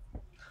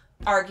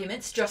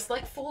 arguments, just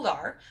like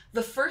foldr.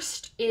 The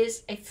first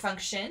is a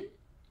function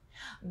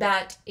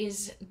that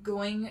is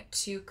going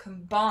to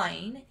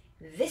combine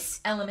this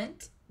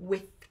element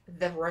with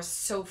the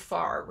so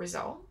far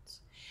result.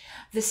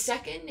 The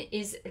second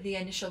is the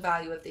initial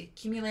value of the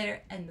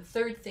accumulator, and the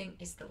third thing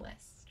is the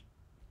list.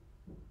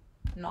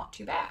 Not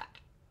too bad.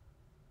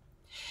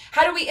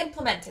 How do we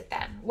implement it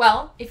then?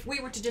 Well, if we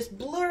were to just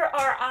blur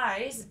our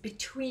eyes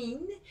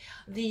between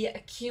the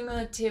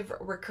accumulative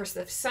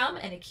recursive sum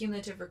and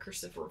accumulative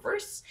recursive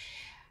reverse,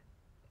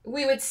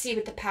 we would see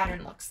what the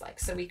pattern looks like.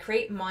 So we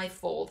create my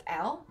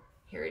foldl.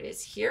 Here it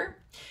is here.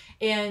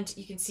 And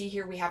you can see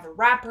here we have a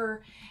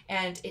wrapper,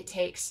 and it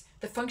takes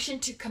the function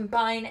to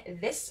combine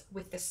this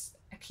with this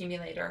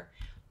accumulator,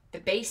 the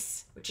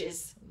base, which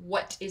is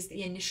what is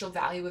the initial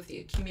value of the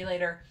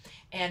accumulator,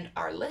 and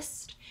our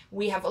list.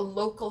 We have a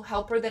local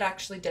helper that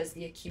actually does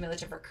the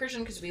accumulative recursion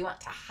because we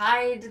want to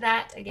hide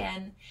that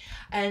again.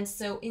 And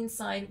so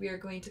inside we are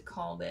going to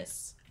call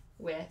this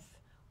with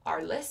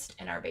our list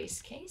and our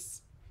base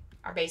case,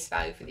 our base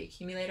value for the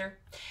accumulator.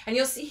 And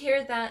you'll see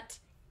here that,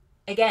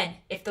 again,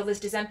 if the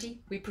list is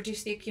empty, we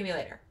produce the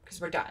accumulator because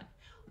we're done.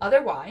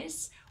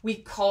 Otherwise, we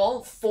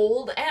call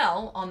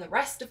foldl on the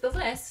rest of the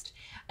list,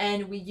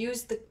 and we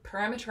use the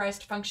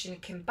parameterized function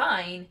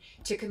combine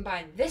to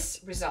combine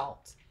this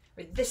result,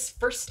 or this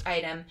first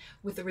item,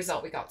 with the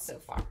result we got so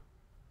far.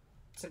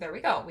 So there we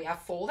go. We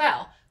have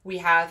foldl. We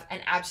have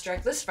an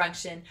abstract list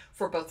function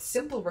for both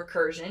simple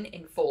recursion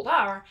in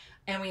foldr,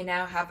 and we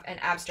now have an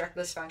abstract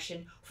list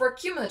function for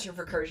cumulative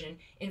recursion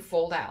in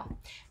foldl.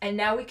 And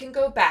now we can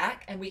go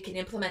back and we can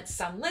implement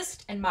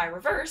SUMList and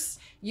myReverse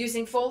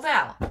using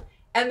foldl.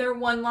 And they're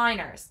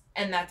one-liners,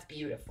 and that's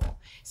beautiful.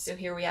 So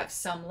here we have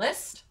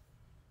SUMList.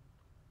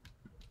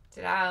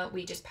 Ta-da,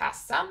 we just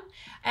pass sum,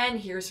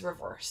 and here's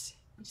reverse.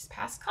 We just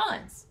pass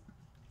cons.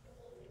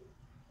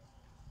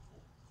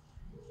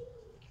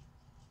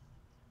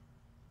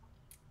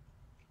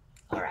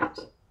 All right.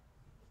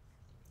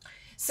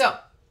 So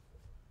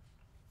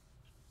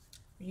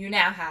you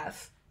now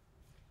have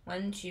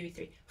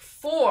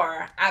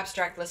 4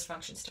 abstract list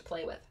functions to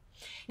play with.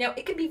 Now,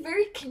 it can be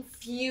very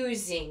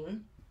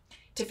confusing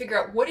to figure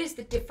out what is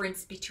the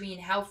difference between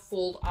how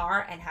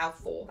foldr and how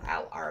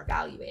foldl are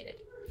evaluated.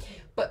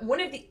 But one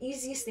of the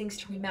easiest things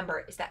to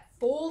remember is that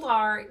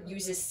foldr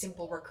uses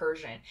simple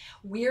recursion.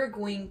 We're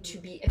going to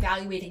be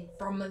evaluating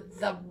from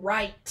the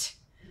right.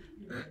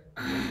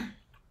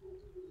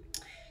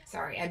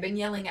 Sorry, I've been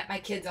yelling at my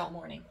kids all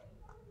morning.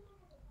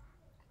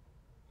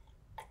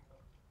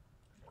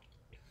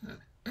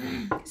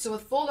 So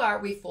with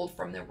foldr, we fold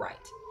from the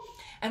right.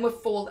 And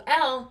with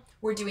foldl,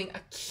 we're doing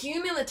a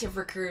cumulative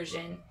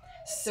recursion,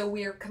 so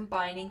we're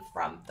combining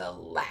from the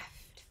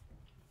left.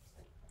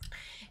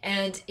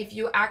 And if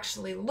you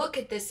actually look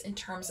at this in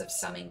terms of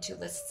summing two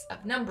lists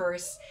of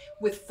numbers,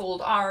 with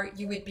foldr,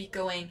 you would be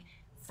going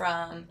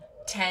from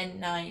 10,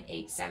 9,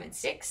 8, 7,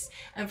 6.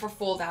 And for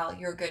foldl,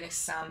 you're going to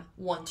sum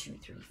 1, 2,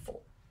 3, 4.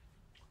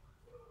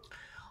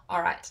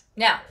 All right.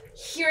 Now,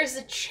 here's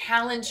a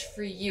challenge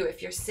for you.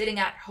 If you're sitting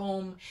at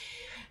home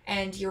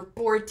and you're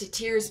bored to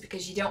tears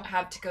because you don't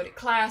have to go to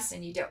class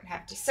and you don't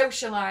have to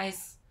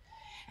socialize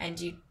and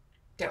you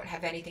don't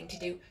have anything to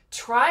do,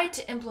 try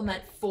to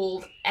implement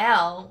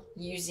foldl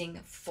using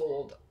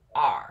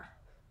foldr.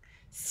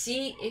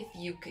 See if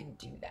you can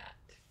do that.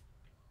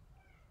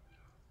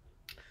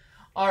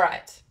 All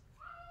right.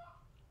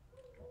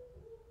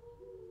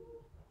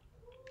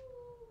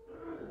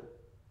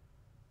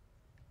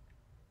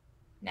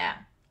 Now,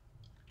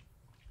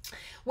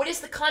 what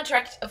is the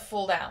contract of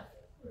foldl?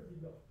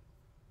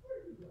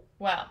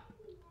 Well,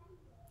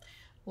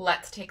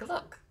 let's take a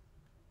look.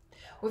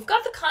 We've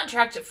got the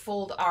contract of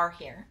foldr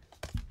here.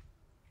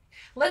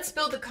 Let's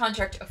build the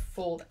contract of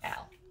foldl.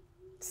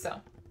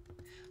 So,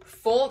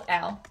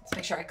 foldl, let's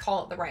make sure I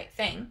call it the right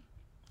thing.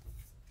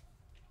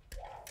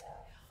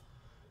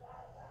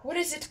 What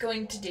is it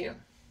going to do?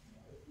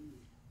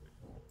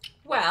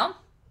 Well,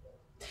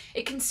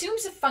 it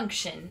consumes a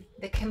function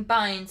that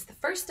combines the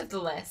first of the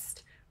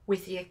list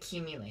with the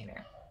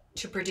accumulator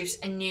to produce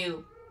a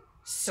new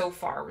so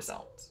far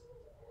result.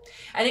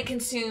 And it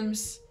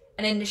consumes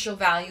an initial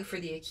value for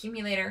the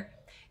accumulator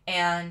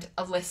and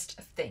a list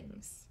of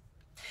things.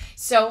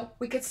 So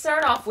we could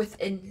start off with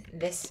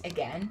this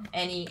again.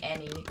 Any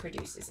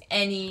produces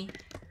any.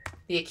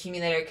 The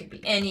accumulator could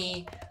be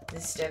any,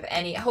 list of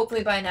any.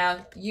 Hopefully by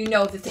now you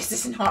know that this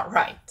is not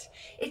right.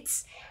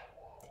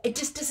 It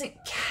just doesn't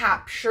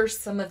capture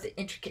some of the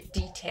intricate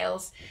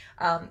details.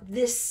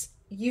 This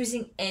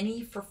using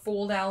any for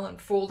foldl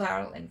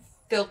and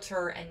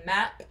filter and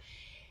map,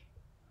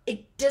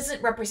 it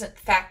doesn't represent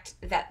the fact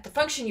that the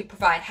function you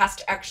provide has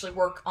to actually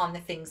work on the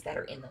things that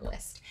are in the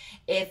list.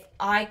 If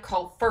I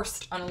call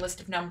first on a list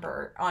of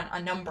number,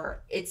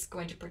 it's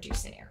going to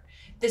produce an error.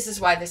 This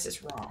is why this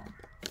is wrong.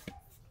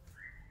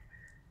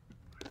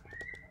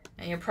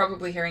 And you're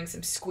probably hearing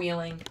some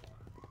squealing.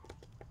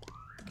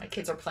 My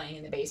kids are playing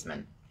in the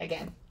basement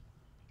again.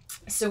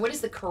 So what is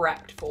the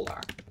correct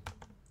foldr?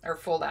 Or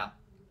foldl?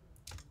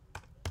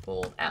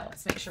 Foldl.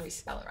 Let's make sure we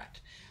spell it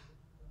right.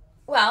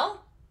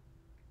 Well,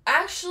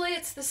 actually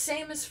it's the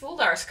same as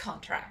foldr's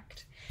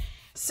contract.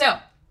 So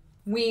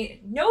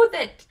we know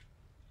that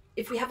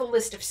if we have a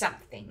list of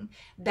something,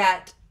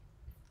 that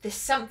the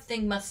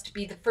something must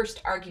be the first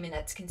argument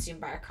that's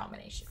consumed by our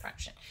combination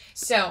function.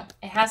 So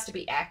it has to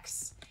be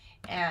x,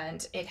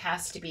 and it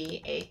has to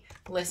be a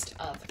list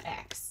of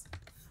x.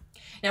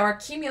 Now our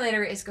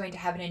accumulator is going to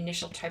have an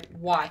initial type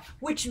y,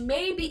 which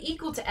may be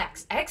equal to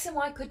x. X and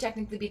y could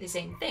technically be the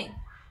same thing.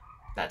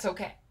 That's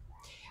okay.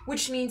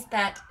 Which means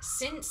that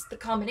since the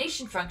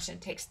combination function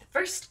takes the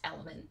first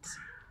element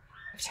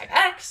of type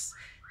x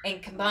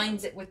and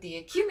combines it with the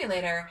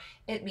accumulator,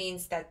 it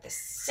means that the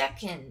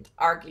second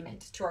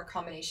argument to our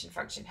combination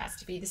function has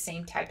to be the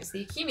same type as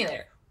the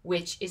accumulator,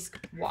 which is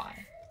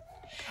y.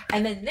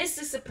 And then this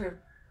is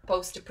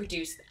supposed to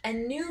produce a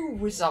new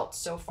result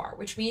so far,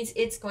 which means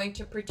it's going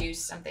to produce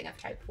something of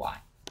type y.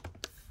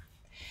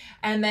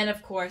 And then,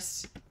 of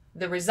course,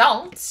 the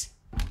result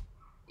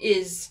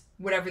is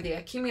whatever the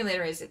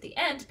accumulator is at the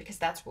end, because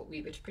that's what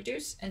we would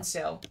produce, and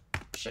so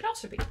should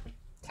also be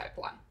type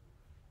y.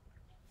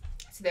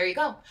 So there you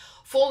go.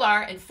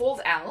 Foldr and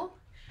foldl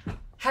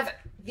have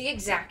the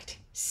exact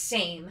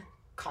same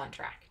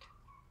contract.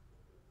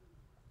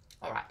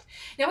 All right.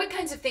 Now, what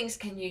kinds of things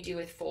can you do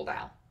with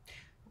foldl?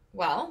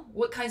 Well,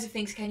 what kinds of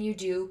things can you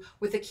do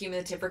with a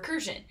cumulative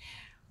recursion?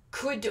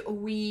 Could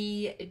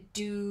we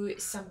do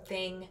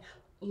something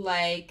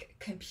like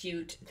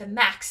compute the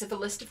max of a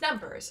list of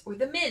numbers or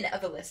the min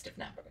of a list of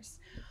numbers?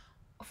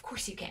 Of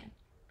course you can.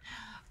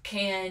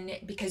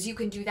 Because you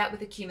can do that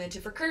with a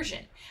cumulative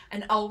recursion.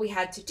 And all we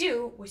had to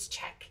do was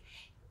check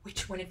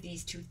which one of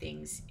these two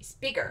things is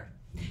bigger.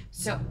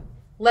 So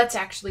let's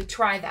actually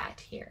try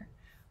that here.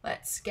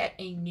 Let's get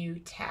a new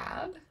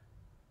tab.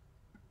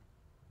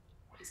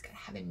 Just gonna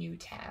have a new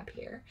tab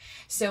here.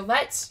 So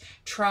let's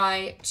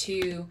try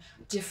to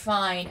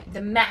define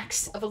the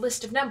max of a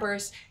list of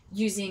numbers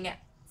using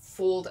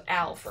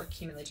foldl for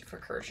cumulative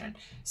recursion.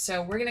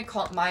 So we're gonna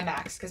call it my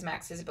max because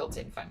max is a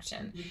built-in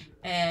function,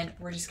 and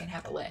we're just gonna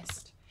have a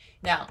list.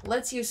 Now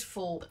let's use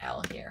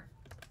foldl here.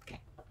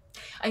 Okay,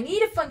 I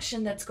need a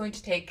function that's going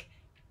to take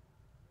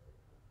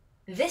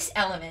this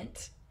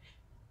element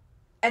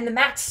and the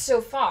max so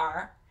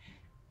far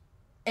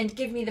and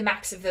give me the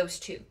max of those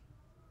two.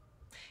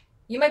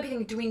 You might be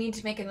thinking, do we need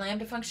to make a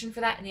lambda function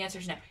for that? And the answer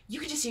is no. You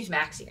could just use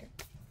max here,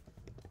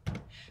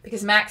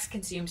 because max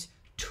consumes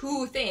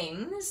two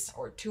things,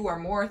 or two or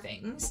more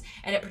things,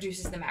 and it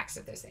produces the max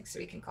of those things. So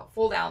we can call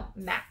foldl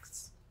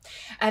max.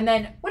 And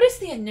then what is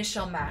the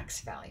initial max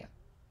value?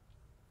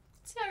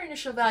 It's our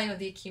initial value of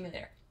the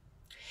accumulator.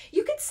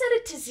 You could set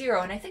it to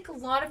 0, and I think a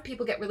lot of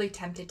people get really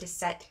tempted to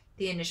set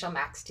the initial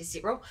max to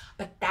 0,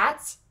 but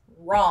that's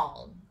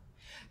wrong.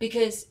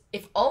 Because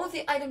if all of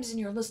the items in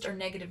your list are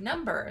negative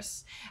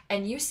numbers,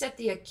 and you set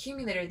the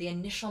accumulator, the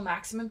initial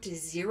maximum, to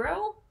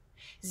 0,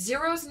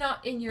 0's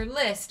not in your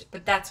list,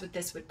 but that's what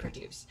this would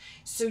produce.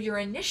 So your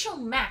initial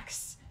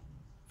max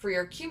for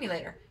your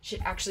accumulator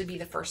should actually be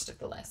the first of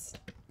the list.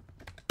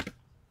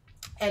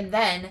 And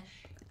then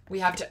we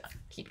have to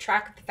keep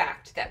track of the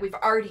fact that we've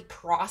already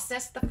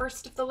processed the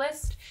first of the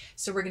list.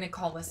 So we're going to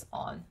call this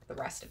on the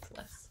rest of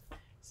the list.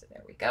 So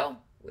there we go.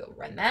 We'll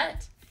run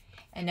that.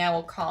 And now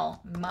we'll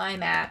call my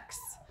max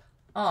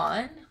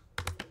on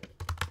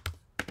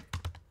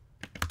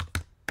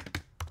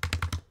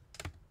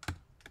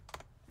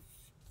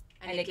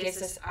and it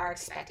gives us our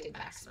expected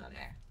maximum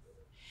there.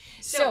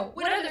 So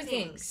what other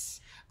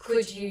things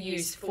could you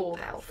use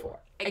foldl for?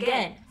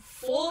 Again,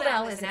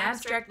 foldl is an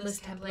abstract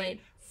list template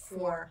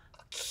for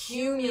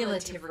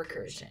cumulative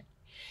recursion.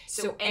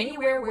 So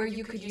anywhere where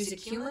you could use a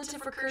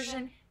cumulative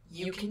recursion,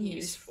 you can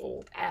use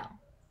foldl.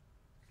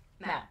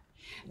 Now,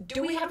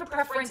 do we have a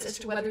preference as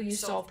to whether you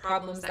solve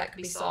problems that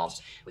could be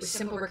solved with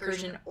simple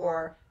recursion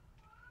or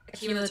a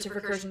cumulative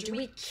recursion? Do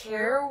we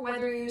care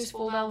whether you use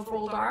foldl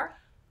or foldr?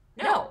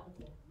 No,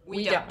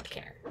 we don't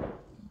care.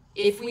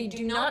 If we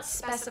do not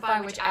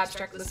specify which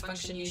abstract list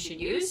function you should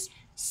use,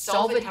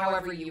 solve it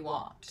however you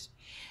want.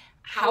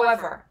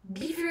 However,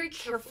 be very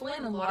careful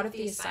in a lot of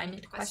the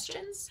assignment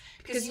questions,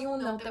 because you will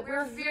note that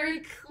we're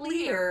very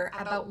clear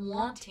about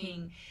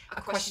wanting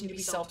a question to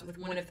be solved with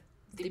one of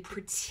the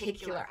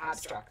particular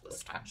abstract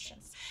list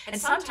functions. And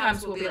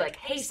sometimes we'll be like,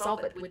 hey,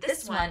 solve it with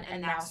this one,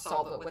 and now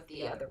solve it with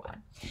the other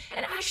one.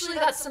 And actually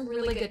that's some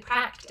really good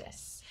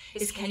practice,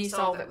 is can you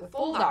solve it with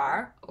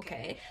foldr?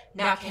 Okay,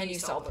 now can you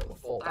solve it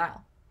with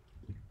foldl?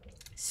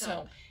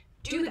 So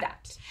do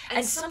that.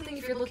 And something,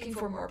 if you're looking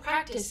for more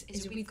practice,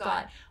 is we've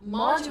got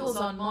modules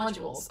on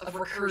modules of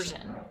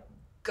recursion.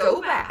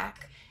 Go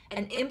back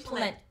and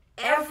implement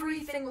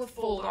everything with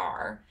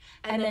foldr,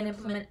 and then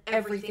implement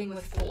everything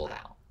with foldl.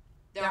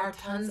 There are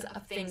tons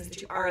of things that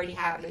you already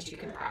have that you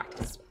can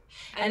practice with.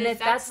 And if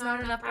that's not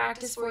enough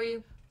practice for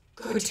you,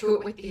 go do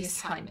it with the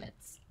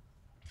assignments.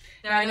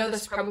 Now, I know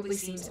this probably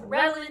seems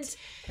irrelevant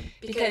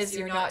because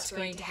you're not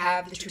going to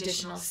have the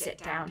traditional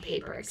sit-down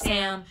paper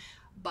exam,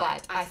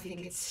 but I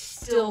think it's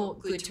still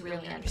good to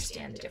really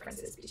understand the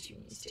differences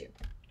between these two.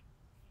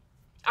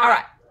 All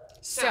right,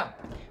 so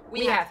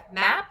we have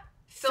map,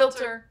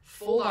 filter,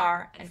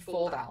 foldr, and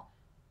foldl.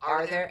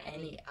 Are there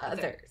any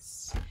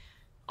others?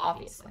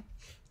 Obviously.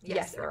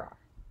 Yes, there are.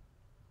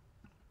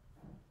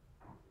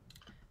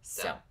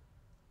 So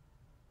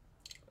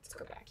let's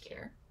go back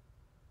here.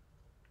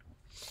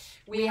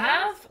 We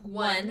have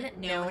one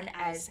known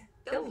as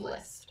build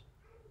list.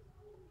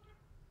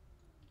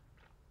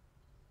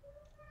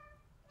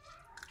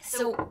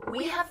 So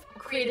we have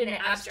created an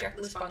abstract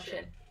list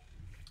function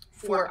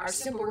for our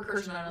simple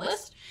recursion on a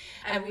list,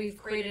 and we've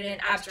created an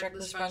abstract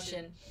list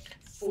function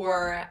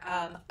for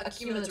a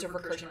cumulative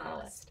recursion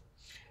on a list.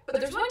 But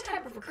there's one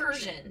type of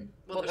recursion,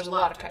 well, there's a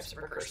lot of types of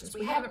recursions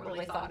we haven't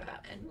really thought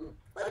about, and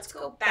let's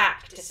go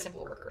back to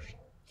simple recursion.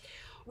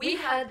 We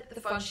had the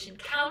function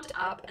count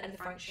up and the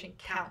function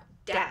count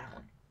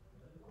down.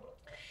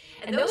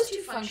 And those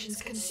two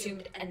functions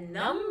consumed a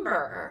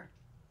number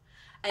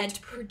and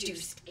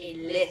produced a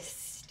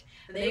list.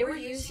 And they were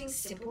using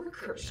simple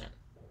recursion,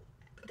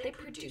 but they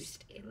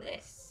produced a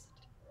list.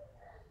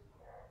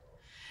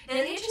 Now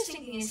the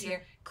interesting thing is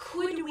here,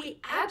 could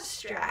we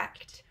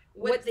abstract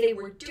what they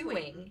were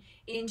doing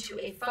into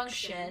a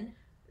function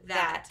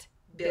that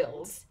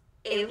builds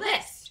a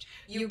list?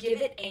 You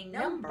give it a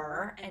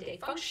number and a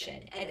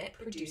function, and it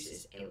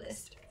produces a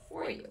list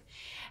for you.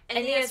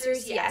 And the answer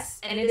is yes,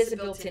 and it is a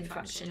built-in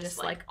function, just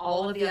like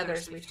all of the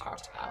others we've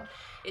talked about.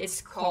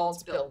 It's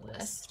called build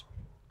list.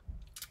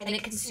 And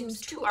it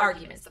consumes two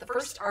arguments. The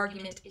first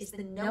argument is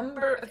the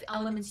number of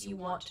elements you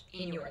want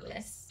in your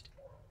list.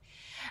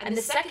 And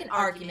the second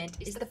argument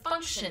is the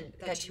function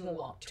that you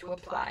want to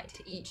apply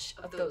to each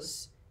of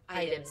those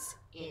items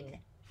in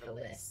the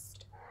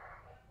list.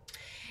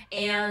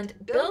 And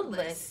build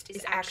list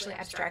is actually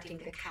abstracting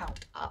the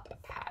count up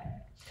pattern.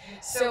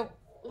 So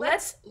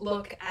let's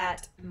look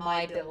at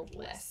my build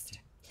list.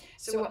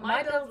 So what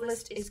my build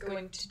list is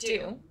going to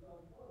do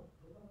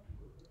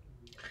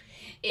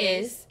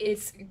is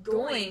it's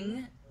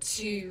going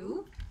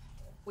to,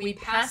 we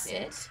pass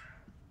it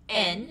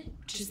n,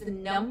 which is the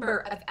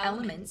number of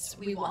elements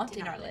we want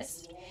in our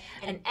list,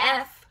 and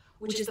f,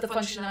 which is the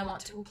function I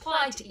want to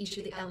apply to each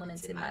of the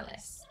elements in my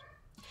list.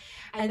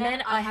 And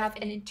then I have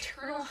an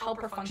internal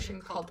helper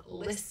function called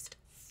list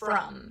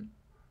from,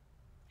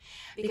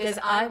 because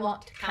I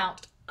want to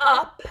count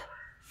up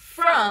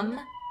from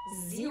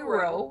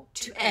 0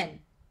 to n.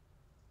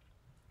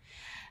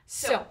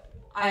 So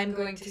I'm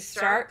going to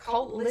start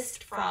call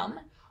list from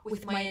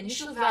with my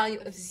initial value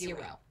of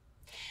 0.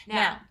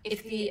 Now,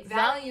 if the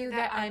value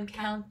that I'm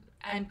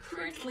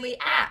currently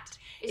at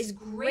is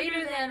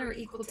greater than or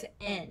equal to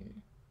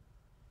n,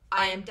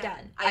 I am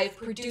done. I've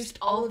produced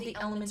all of the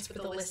elements for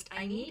the list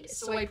I need,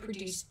 so I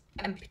produce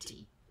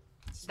empty.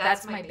 So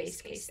that's my base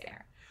case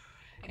there.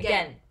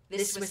 Again,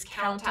 this was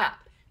count up.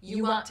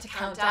 You want to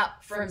count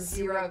up from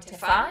 0 to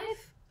 5?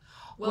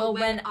 Well,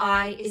 when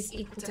I is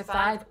equal to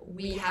 5,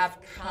 we have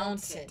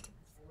counted.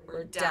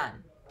 We're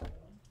done.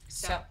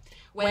 So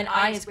when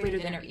I is greater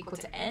than or equal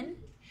to n,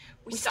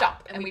 we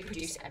stop and we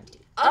produce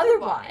empty.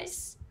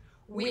 Otherwise,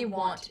 we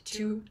want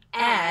to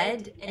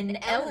add an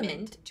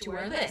element to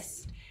our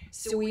list.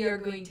 So we are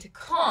going to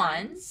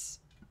cons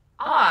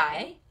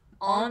I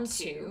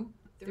onto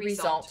the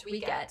result we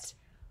get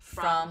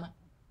from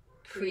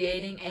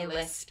creating a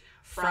list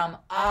from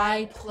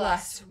I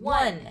plus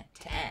 1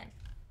 to n.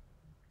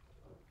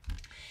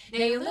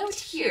 Now you'll note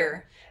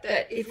here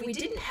that if we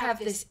didn't have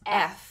this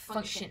f,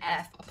 function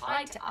f,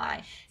 applied to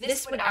I,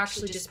 this would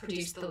actually just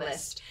produce the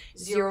list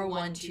 0,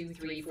 1, 2,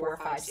 3, 4,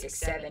 5, 6,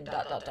 7,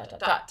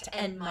 to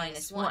n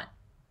minus 1.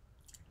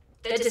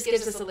 That just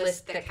gives us a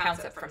list that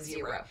counts up from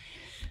 0.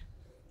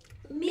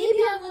 Maybe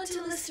I want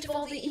a list of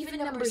all the even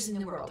numbers in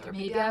the world, or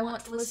maybe I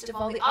want a list of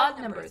all the odd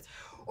numbers,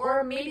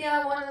 or maybe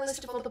I want a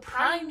list of all the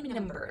prime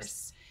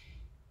numbers.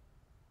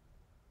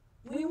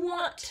 We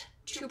want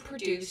to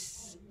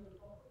produce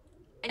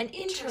an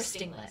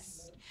interesting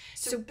list.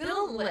 So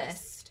build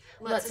list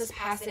lets us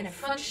pass in a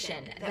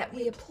function that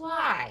we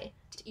apply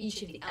to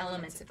each of the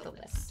elements of the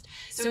list.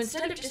 So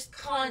instead of just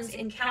cons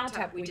in count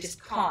up, we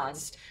just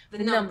consed the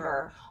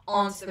number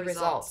onto the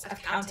results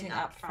of counting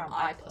up from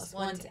I plus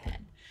 1 to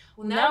n.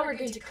 Well, now we're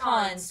going to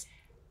cons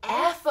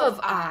f of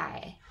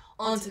I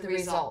onto the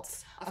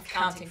results of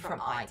counting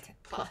from I to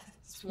plus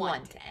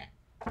 1 to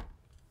n.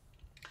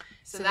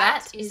 So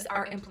that is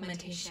our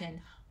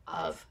implementation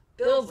of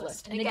build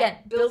list. And again,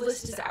 build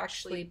list is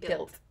actually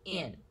built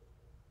in.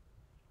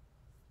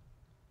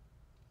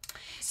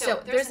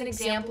 So there's an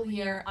example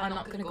here. I'm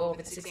not going to go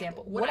over this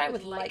example. What I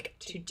would like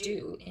to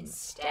do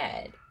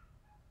instead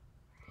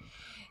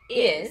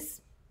is,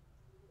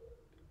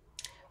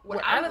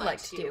 what I would like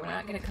to do, we're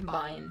not going to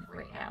combine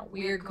right now.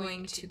 We're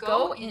going to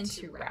go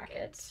into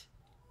Racket,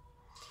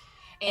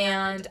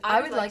 and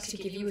I would like to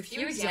give you a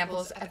few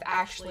examples of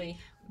actually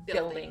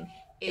building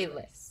a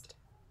list.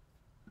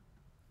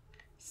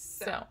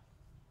 So,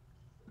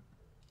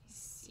 let's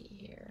see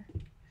here.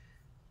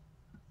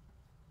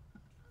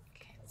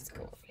 Okay, let's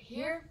go over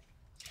here.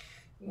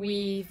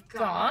 We've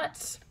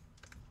got,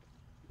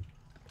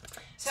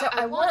 so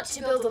I want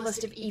to build a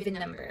list of even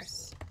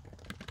numbers.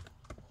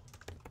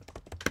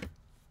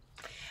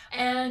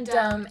 And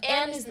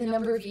n is the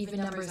number of even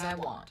numbers I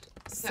want.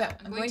 So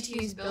I'm going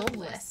to use build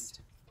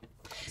list.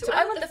 So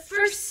I want the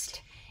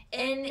first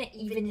n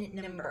even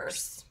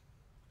numbers.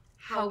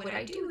 How would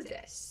I do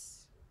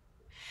this?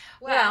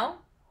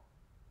 Well,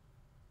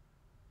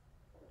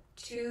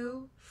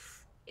 2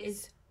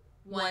 is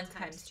 1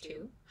 times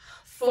 2.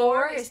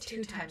 4 is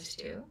 2 times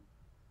 2.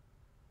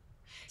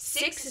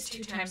 6 is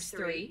 2 times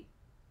 3.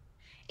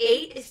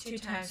 8 is 2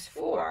 times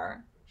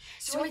 4.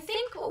 So I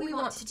think what we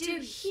want to do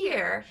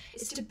here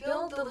is to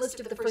build the list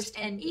of the first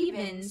n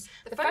evens.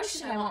 The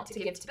function I want to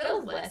give to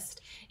build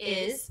list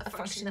is a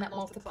function that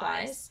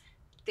multiplies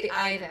the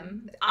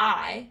item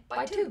I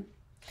by 2.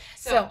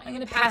 So I'm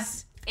going to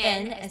pass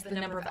n as the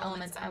number of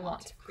elements I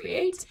want to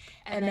create,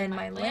 and then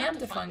my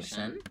lambda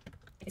function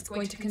is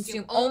going to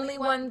consume only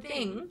one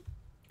thing.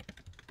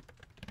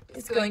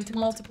 It's going to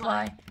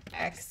multiply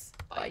x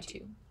by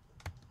 2.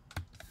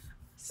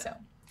 So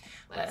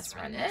let us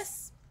run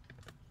this.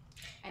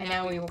 And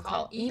now we will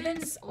call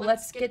evens.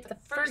 Let's get the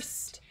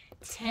first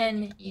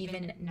 10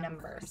 even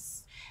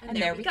numbers. And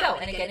there we go.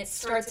 And again, it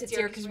starts at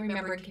 0 because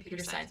remember in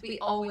computer science, we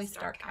always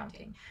start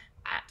counting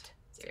at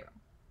 0.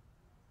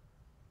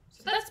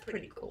 So that's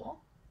pretty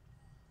cool.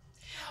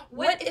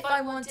 What if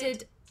I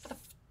wanted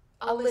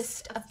a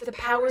list of the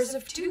powers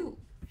of 2?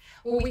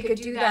 Well, we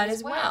could do that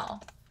as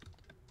well.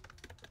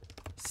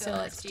 So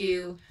let's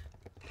do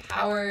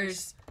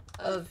powers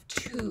of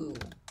 2.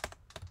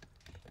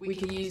 We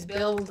can use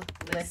build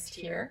list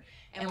here,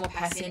 and we'll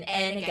pass in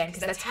n again,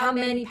 because that's how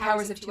many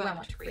powers of 2 I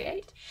want to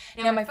create.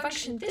 Now my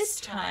function this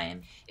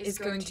time is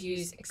going to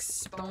use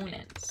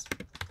exponents.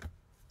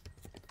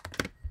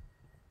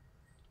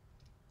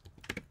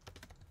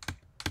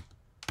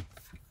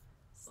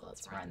 So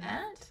let's run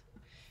that.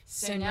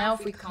 So now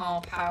if we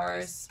call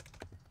powers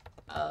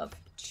of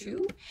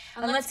 2,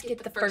 and let's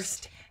get the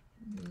first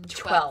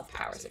 12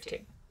 powers of 2.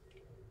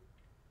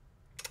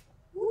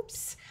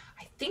 Oops,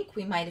 I think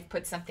we might have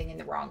put something in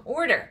the wrong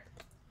order.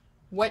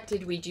 What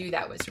did we do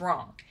that was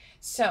wrong?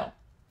 So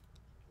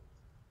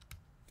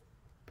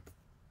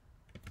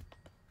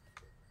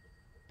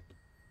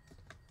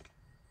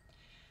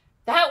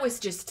that was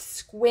just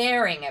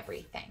squaring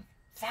everything.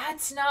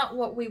 That's not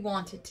what we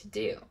wanted to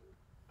do.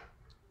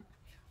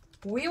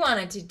 We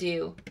wanted to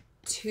do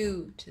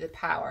 2 to the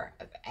power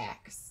of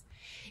x.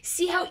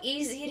 See how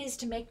easy it is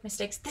to make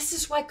mistakes? This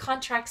is why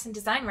contracts and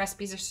design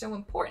recipes are so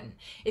important,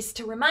 is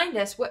to remind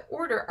us what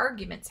order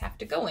arguments have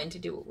to go in to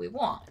do what we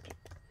want.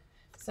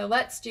 So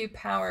let's do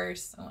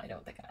powers. Oh, I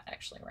don't think that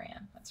actually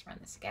ran. Let's run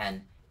this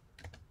again.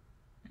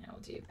 And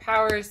we'll do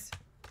powers.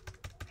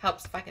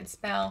 Helps if I can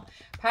spell.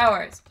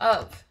 Powers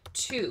of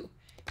 2.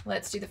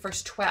 Let's do the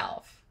first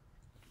 12.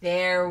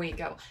 There we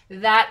go.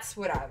 That's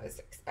what I was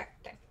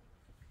expecting.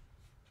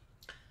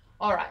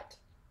 All right.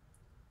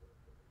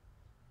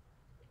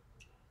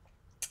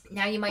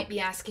 Now you might be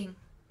asking,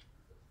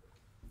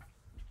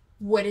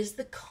 what is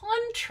the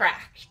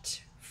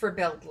contract for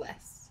build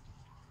lists?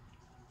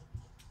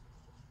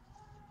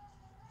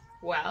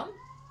 Well,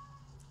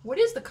 what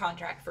is the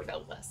contract for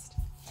build list?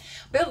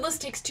 Build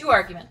list takes 2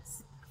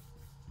 arguments.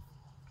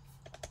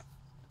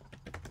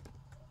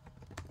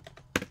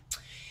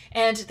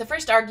 And the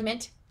first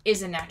argument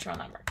is a natural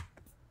number,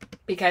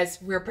 because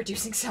we're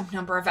producing some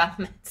number of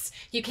elements.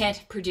 You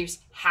can't produce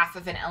half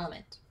of an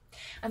element.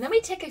 And then we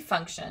take a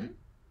function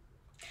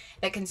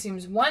that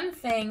consumes one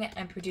thing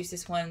and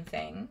produces one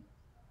thing.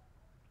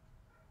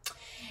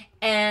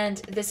 And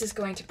this is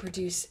going to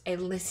produce a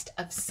list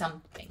of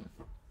something.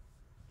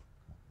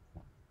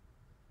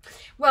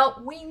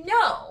 Well, we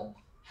know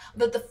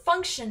that the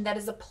function that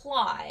is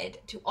applied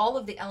to all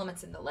of the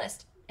elements in the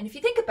list, and if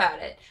you think about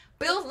it,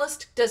 build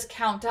list does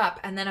count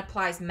up and then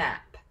applies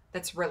map.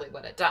 That's really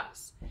what it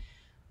does.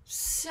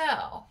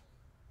 So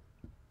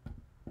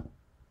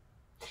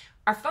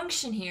our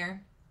function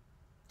here,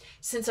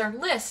 since our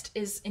list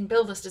is in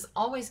build list is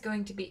always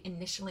going to be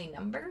initially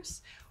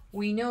numbers,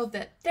 we know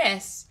that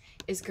this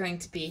is going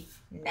to be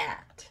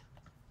nat.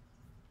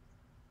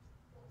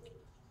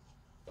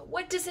 But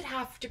what does it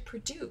have to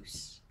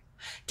produce?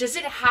 Does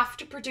it have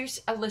to produce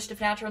a list of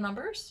natural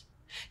numbers?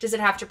 Does it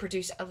have to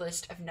produce a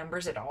list of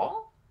numbers at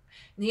all?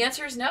 And the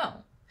answer is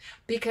no,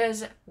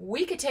 because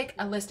we could take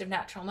a list of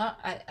natural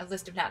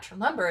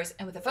numbers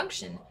and with a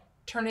function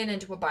turn it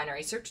into a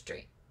binary search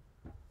tree,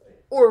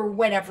 or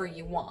whatever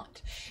you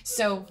want.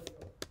 So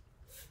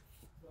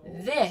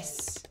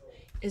this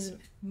is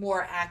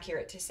more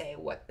accurate to say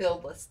what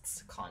build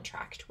list's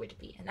contract would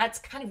be. And that's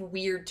kind of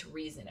weird to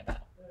reason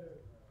about.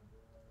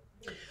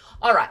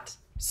 All right,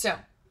 so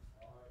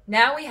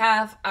now we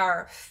have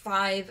our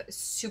 5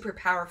 super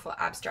powerful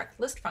abstract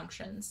list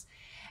functions.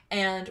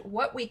 And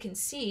what we can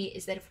see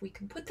is that if we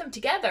can put them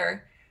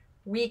together,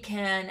 we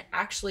can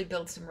actually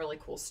build some really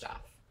cool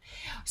stuff.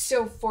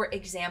 So for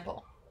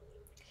example,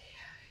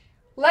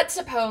 let's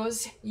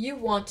suppose you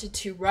wanted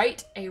to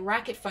write a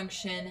racket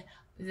function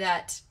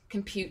that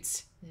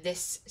computes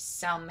this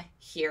sum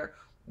here,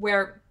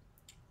 where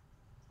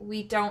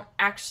we don't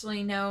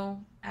actually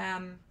know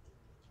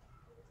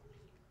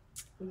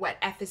what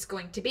f is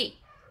going to be.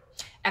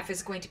 F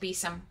is going to be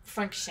some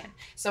function.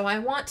 So I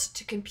want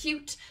to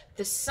compute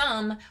the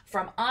sum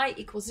from I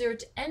equals 0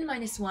 to n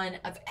minus 1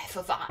 of f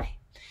of I.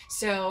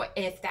 So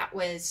if that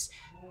was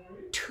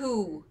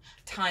 2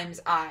 times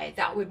I,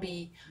 that would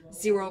be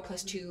 0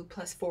 plus 2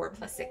 plus 4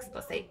 plus 6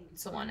 plus 8,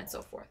 so on and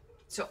so forth.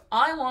 So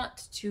I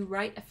want to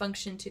write a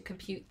function to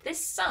compute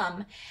this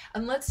sum,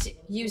 and let's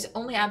use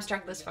only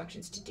abstract list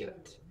functions to do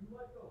it.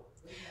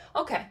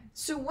 Okay,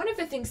 so one of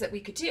the things that we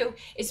could do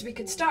is we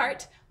could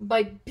start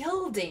by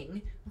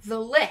building the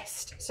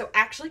list. So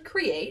actually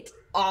create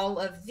all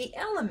of the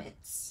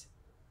elements.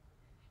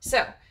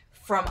 So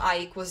from I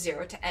equals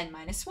 0 to n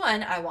minus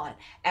 1, I want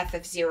f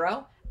of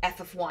 0, f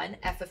of 1,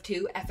 f of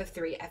 2, f of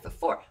 3, f of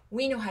 4.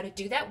 We know how to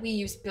do that. We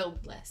use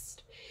build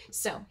list.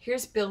 So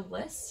here's build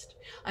list.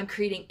 I'm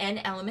creating n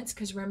elements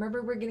because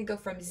remember we're going to go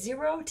from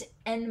 0 to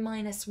n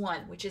minus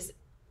 1, which is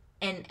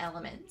n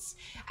elements.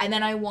 And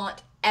then I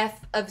want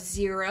f of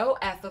 0,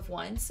 f of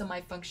 1, so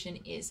my function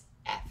is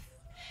f.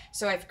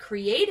 So I've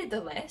created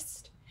the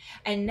list,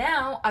 and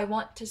now I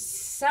want to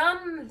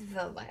sum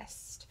the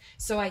list.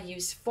 So I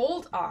use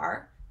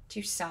foldr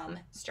to sum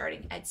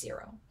starting at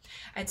 0.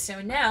 And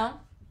so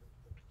now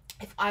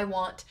if I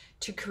want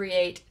to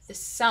create the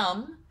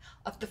sum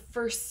of the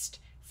first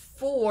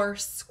 4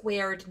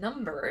 squared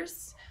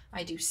numbers,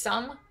 I do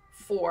sum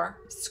 4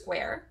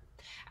 square,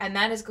 and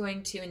that is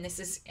going to, and this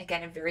is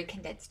again a very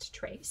condensed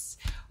trace,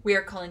 we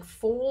are calling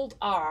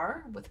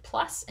foldr with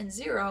plus and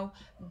 0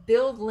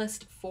 build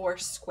list 4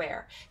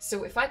 square.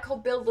 So if I call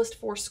build list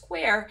 4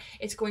 square,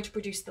 it's going to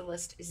produce the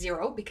list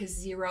 0 because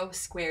 0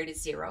 squared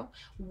is 0,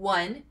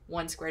 1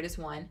 squared is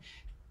 1,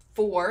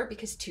 4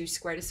 because 2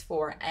 squared is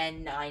 4,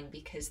 and 9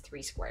 because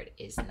 3 squared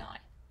is 9.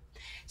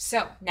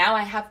 So now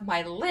I have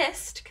my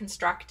list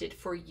constructed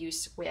for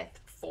use with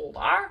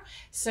foldr.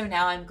 So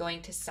now I'm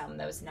going to sum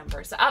those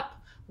numbers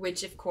up,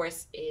 which of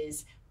course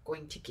is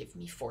going to give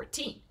me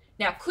 14.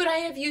 Now, could I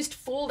have used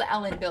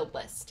foldl in build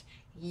list?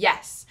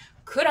 Yes.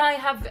 Could I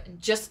have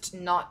just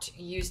not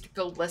used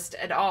build list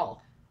at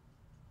all?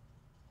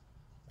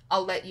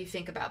 I'll let you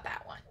think about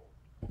that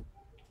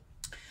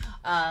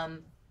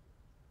one.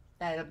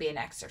 That'll be an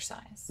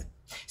exercise.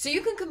 So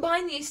you can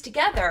combine these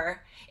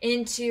together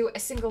into a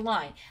single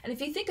line. And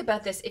if you think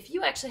about this, if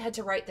you actually had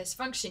to write this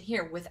function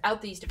here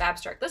without the use of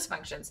abstract list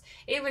functions,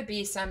 it would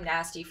be some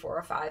nasty 4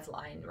 or 5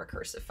 line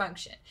recursive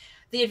function.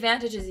 The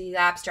advantage of these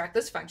abstract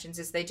list functions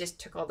is they just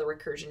took all the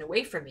recursion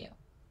away from you.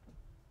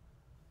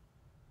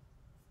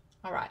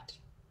 All right.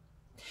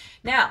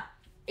 Now,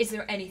 is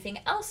there anything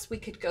else we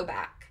could go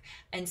back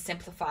and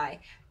simplify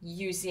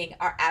using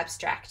our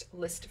abstract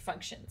list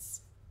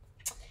functions?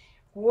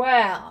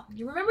 Well,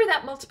 you remember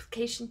that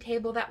multiplication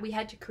table that we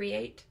had to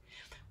create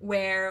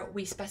where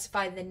we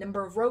specified the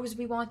number of rows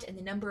we want and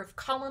the number of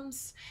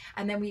columns,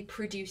 and then we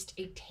produced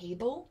a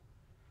table?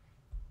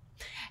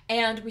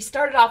 And we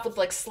started off with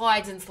like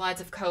slides and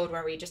slides of code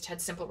where we just had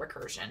simple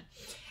recursion.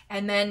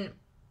 And then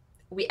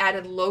we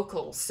added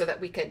locals so that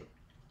we could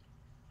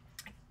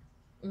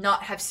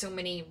not have so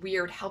many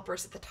weird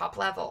helpers at the top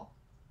level.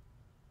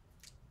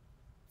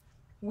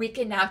 We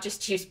can now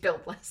just use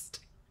build list.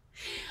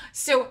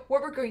 So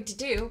what we're going to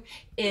do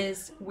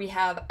is we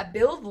have a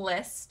build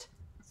list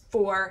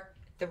for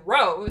the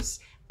rows,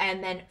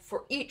 and then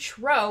for each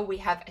row we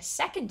have a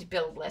second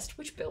build list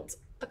which builds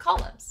the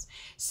columns.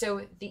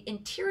 So the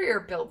interior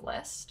build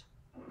list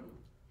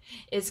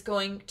is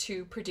going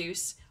to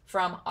produce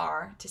from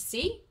R to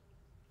C,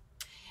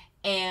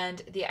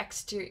 and the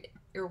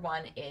exterior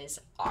one is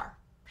R.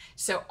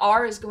 So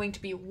R is going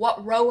to be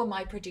what row am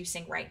I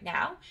producing right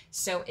now?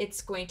 So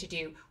it's going to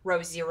do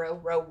row 0,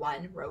 row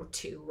 1, row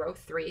 2, row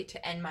 3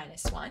 to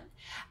n-1.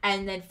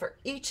 And then for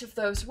each of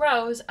those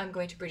rows, I'm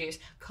going to produce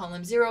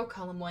column 0,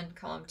 column 1,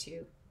 column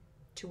 2,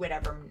 to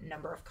whatever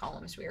number of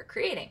columns we are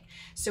creating.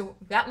 So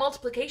that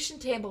multiplication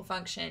table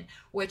function,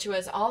 which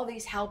was all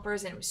these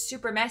helpers and it was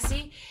super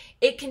messy,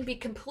 it can be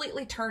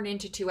completely turned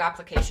into 2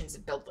 applications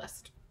of build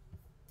list,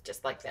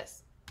 just like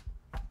this,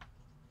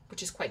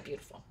 which is quite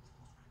beautiful.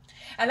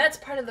 And that's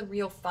part of the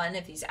real fun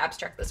of these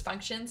abstract list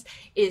functions,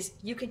 is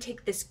you can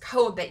take this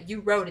code that you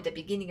wrote at the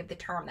beginning of the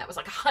term that was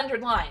like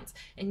 100 lines,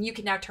 and you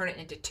can now turn it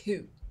into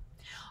 2.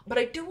 But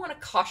I do want to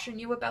caution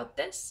you about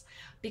this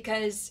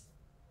because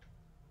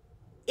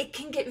it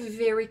can get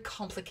very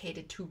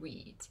complicated to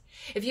read.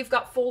 If you've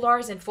got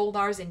foldrs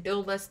and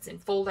build lists and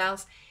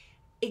foldls,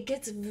 it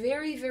gets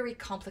very, very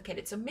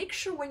complicated. So make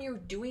sure when you're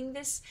doing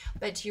this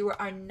that you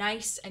are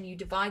nice and you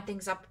divide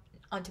things up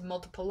onto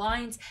multiple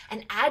lines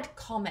and add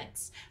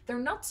comments. They're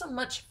not so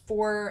much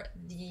for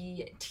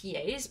the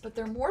TAs, but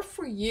they're more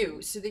for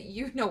you so that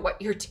you know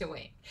what you're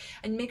doing.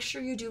 And make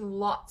sure you do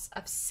lots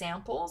of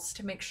samples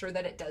to make sure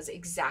that it does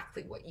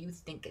exactly what you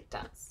think it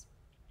does.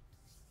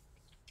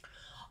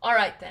 All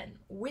right then,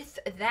 with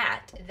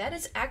that, that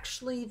is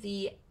actually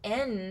the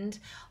end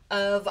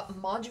of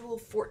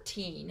module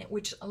 14,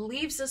 which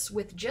leaves us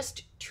with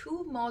just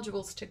 2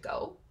 modules to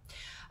go.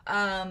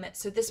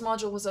 So this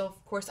module was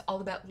of course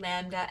all about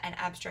lambda and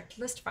abstract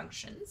list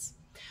functions.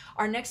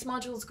 Our next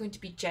module is going to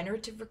be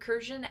generative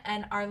recursion,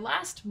 and our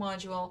last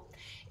module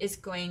is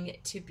going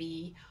to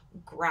be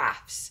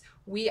graphs.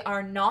 We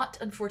are not,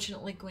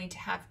 unfortunately, going to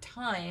have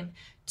time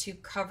to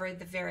cover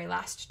the very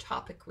last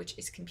topic, which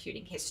is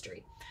computing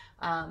history.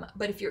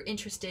 But if you're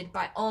interested,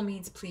 by all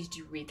means, please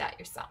do read that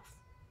yourself.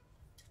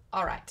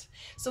 All right,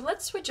 so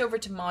let's switch over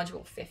to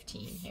module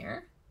 15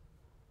 here.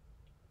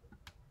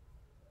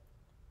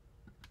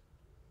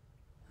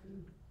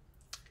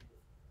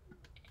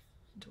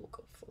 We'll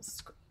go full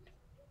screen.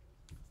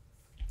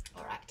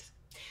 All right.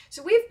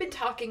 So we've been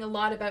talking a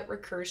lot about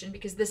recursion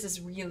because this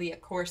is really a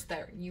course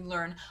that you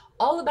learn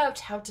all about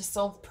how to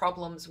solve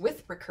problems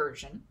with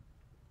recursion.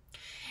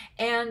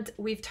 And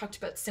we've talked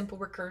about simple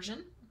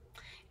recursion,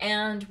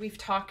 and we've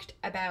talked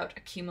about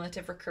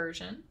cumulative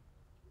recursion,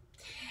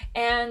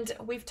 and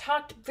we've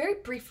talked very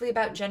briefly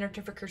about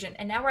generative recursion,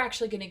 and now we're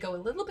actually going to go a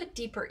little bit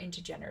deeper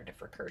into generative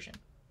recursion.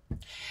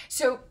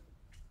 So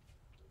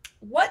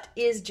what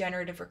is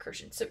generative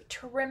recursion? So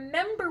to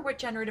remember what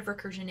generative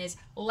recursion is,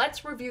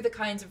 let's review the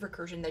kinds of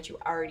recursion that you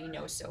already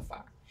know so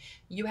far.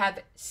 You have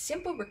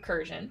simple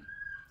recursion,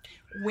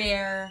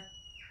 where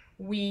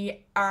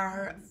we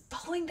are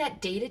following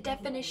that data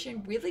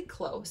definition really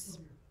close,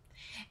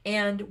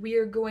 And we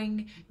are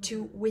going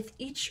to, with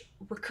each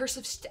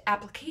recursive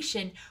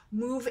application,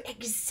 move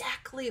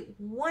exactly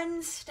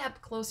one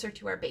step closer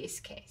to our base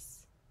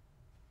case.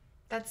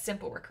 That's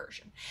simple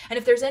recursion. And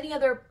if there's any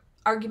other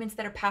arguments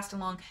that are passed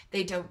along,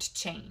 they don't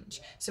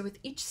change. So with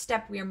each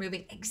step, we are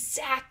moving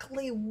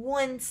exactly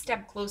one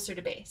step closer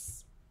to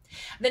base.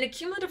 Then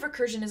accumulative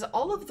recursion is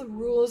all of the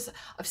rules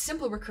of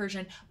simple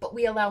recursion, but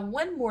we allow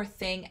one more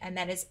thing, and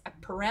that is a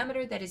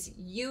parameter that is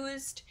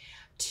used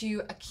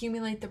to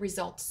accumulate the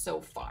results so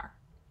far.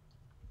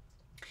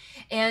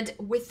 And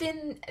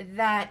within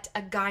that,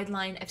 a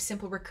guideline of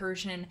simple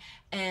recursion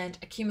and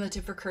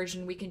accumulative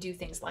recursion, we can do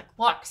things like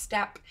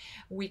lockstep.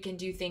 We can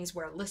do things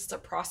where lists are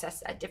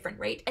processed at different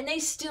rate, and they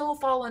still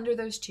fall under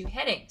those two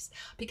headings,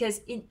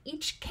 because in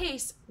each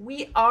case,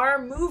 we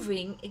are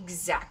moving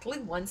exactly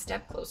one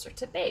step closer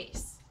to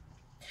base.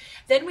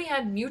 Then we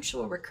have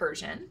mutual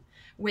recursion,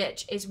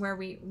 which is where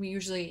we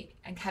usually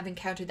have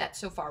encountered that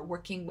so far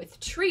working with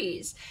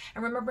trees.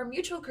 And remember,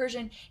 mutual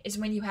recursion is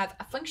when you have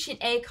a function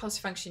A calls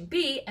function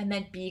B, and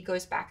then B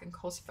goes back and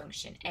calls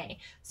function A.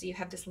 So you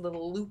have this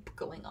little loop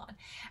going on.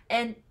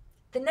 And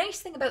the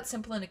nice thing about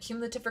simple and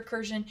accumulative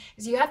recursion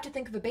is you have to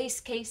think of a base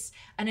case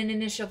and an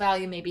initial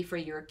value maybe for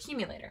your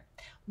accumulator.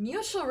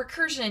 Mutual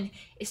recursion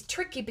is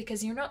tricky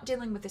because you're not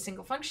dealing with a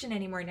single function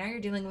anymore. Now you're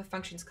dealing with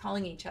functions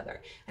calling each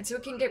other. And so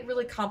it can get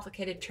really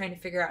complicated trying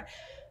to figure out,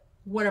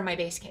 what are my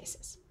base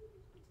cases?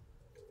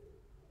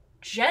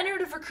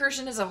 Generative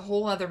recursion is a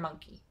whole other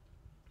monkey.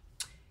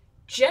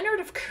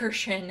 Generative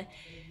recursion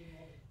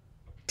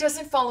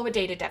doesn't follow a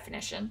data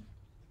definition.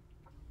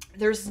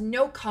 There's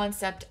no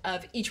concept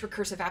of each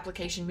recursive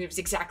application moves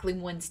exactly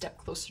one step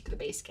closer to the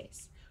base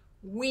case.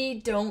 We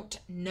don't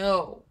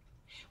know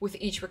with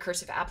each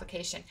recursive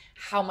application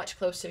how much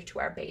closer to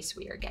our base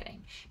we are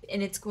getting.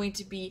 And it's going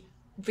to be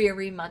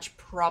very much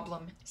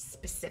problem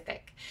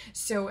specific.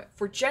 So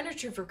for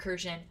generative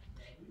recursion,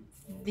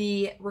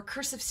 the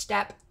recursive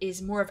step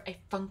is more of a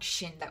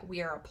function that we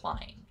are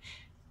applying.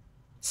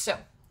 So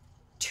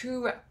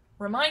to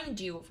remind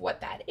you of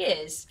what that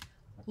is,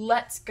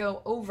 let's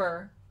go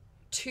over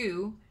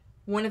to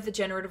one of the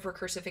generative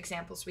recursive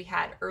examples we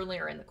had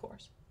earlier in the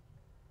course.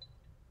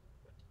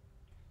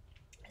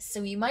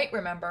 So you might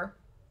remember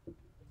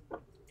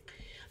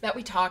that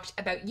we talked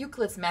about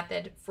Euclid's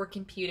method for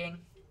computing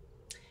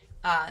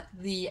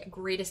the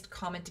greatest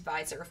common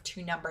divisor of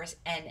two numbers,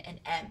 n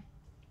and m.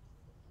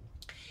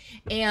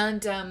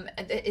 And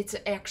it's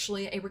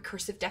actually a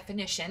recursive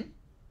definition.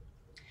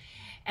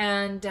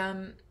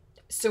 And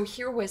so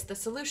here was the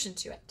solution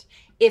to it.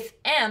 If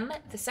m,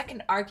 the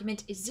second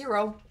argument, is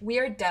 0, we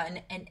are done,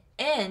 and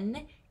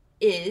n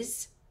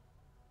is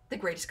the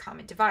greatest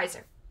common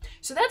divisor.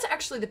 So that's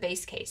actually the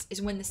base case,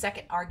 is when the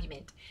second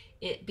argument,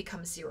 it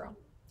becomes 0.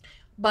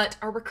 But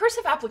our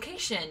recursive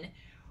application,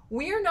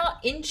 we are not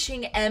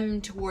inching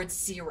m towards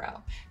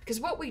 0, because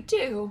what we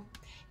do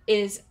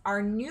is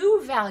our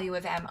new value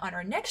of m on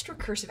our next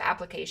recursive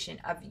application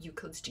of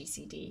Euclid's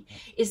GCD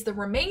is the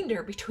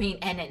remainder between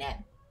n and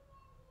m.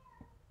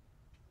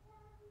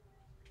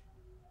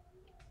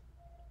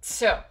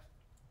 So,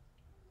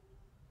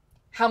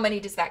 how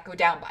many does that go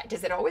down by?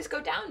 Does it always go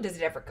down? Does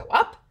it ever go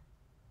up?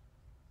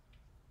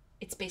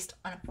 It's based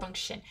on a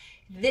function.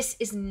 This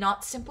is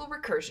not simple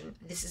recursion.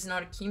 This is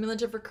not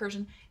accumulative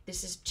recursion.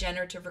 This is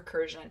generative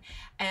recursion.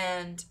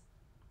 And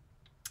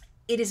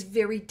it is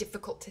very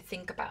difficult to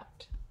think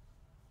about.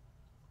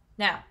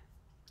 Now,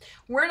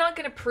 we're not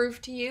going to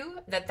prove to you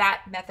that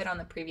that method on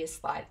the previous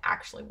slide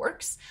actually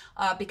works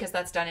because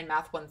that's done in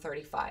Math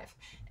 135.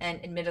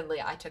 And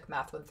admittedly, I took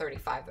Math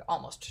 135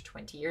 almost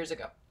 20 years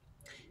ago.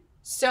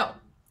 So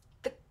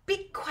the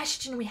big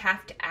question we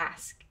have to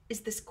ask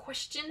is this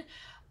question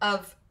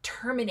of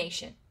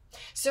termination.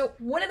 So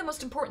one of the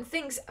most important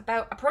things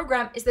about a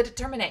program is that it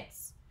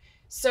terminates.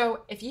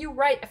 So if you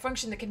write a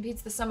function that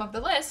computes the sum of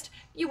the list,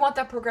 you want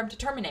that program to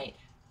terminate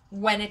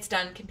when it's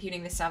done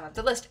computing the sum of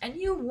the list. And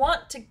you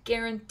want to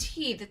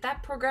guarantee that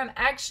that program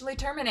actually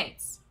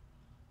terminates.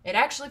 It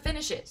actually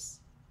finishes.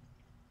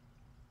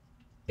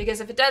 Because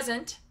if it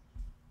doesn't,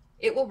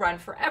 it will run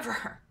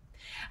forever.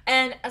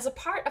 And as a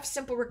part of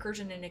simple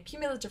recursion and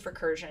accumulative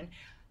recursion,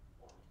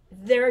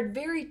 their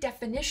very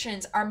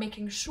definitions are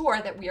making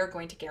sure that we are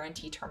going to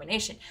guarantee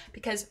termination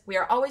because we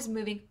are always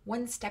moving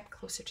one step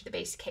closer to the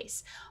base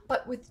case.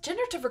 But with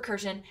generative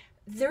recursion,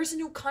 there's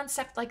no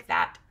concept like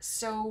that.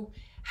 So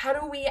how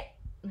do we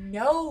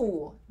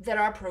know that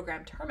our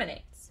program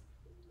terminates?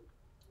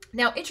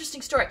 Now,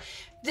 interesting story.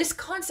 This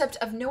concept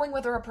of knowing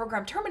whether a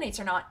program terminates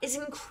or not is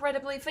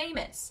incredibly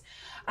famous.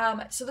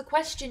 So the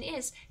question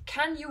is,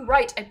 can you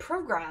write a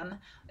program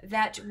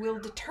that will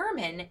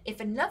determine if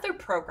another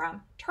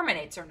program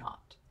terminates or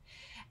not?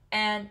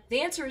 And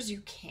the answer is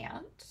you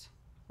can't,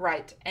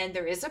 right? And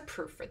there is a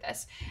proof for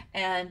this.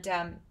 And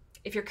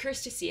if you're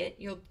curious to see it,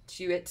 you'll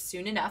do it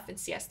soon enough in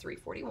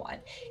CS135.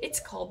 It's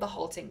called the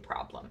halting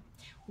problem.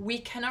 We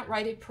cannot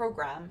write a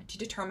program to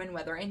determine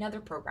whether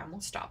another program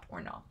will stop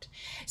or not.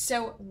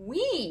 So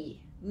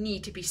we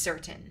need to be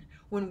certain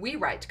when we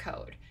write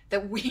code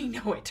that we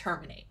know it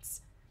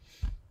terminates.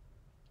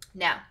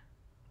 Now,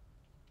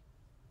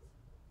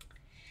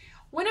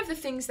 one of the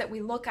things that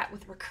we look at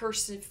with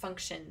recursive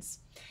functions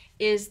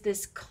is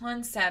this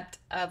concept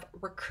of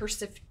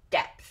recursive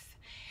depth.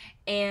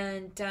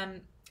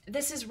 And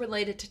this is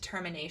related to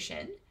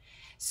termination.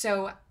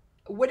 So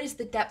what is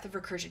the depth of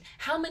recursion?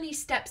 How many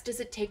steps does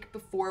it take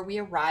before we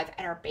arrive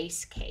at our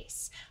base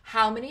case?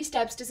 How many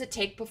steps does it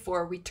take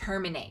before we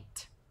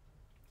terminate?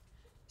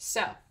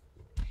 So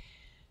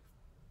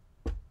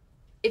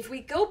if we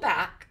go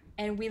back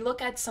and we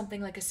look at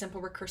something like a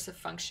simple recursive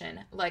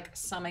function, like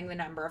summing the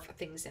number of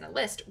things in a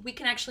list, we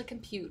can actually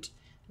compute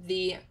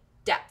the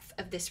depth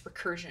of this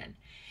recursion.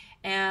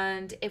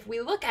 And if we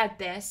look at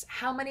this,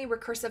 how many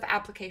recursive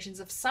applications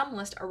of sum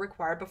list are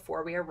required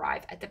before we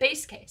arrive at the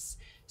base case?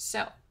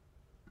 So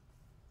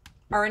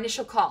our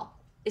initial call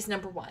is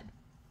number 1.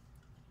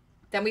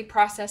 Then we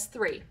process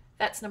 3.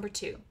 That's number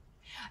 2.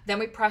 Then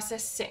we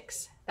process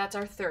 6. That's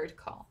our third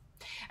call.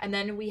 And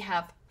then we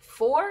have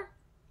 4.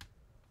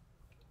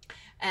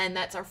 And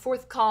that's our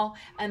fourth call.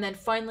 And then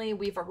finally,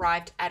 we've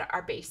arrived at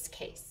our base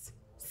case.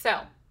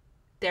 So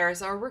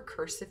there's our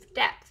recursive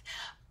depth.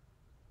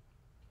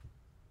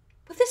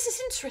 But this is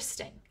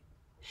interesting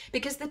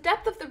because the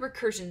depth of the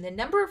recursion, the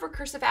number of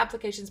recursive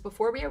applications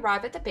before we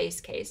arrive at the base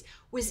case,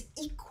 was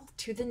equal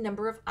to the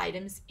number of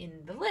items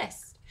in the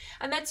list.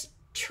 And that's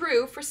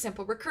true for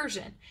simple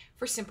recursion.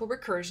 For simple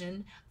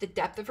recursion, the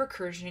depth of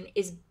recursion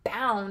is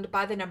bound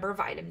by the number of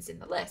items in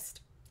the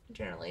list.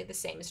 Generally, the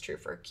same is true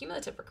for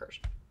cumulative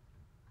recursion.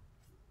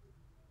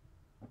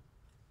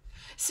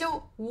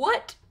 So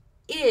what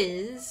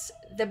is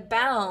the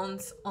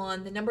bounds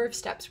on the number of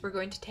steps we're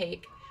going to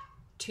take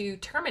to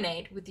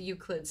terminate with the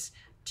Euclid's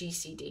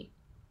GCD?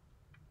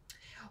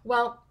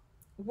 Well,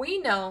 we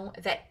know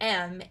that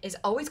m is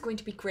always going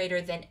to be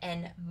greater than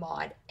n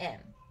mod m,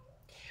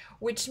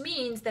 which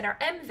means that our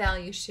m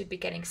value should be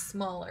getting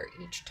smaller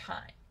each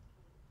time.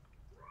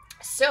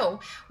 So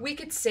we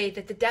could say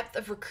that the depth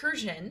of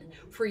recursion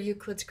for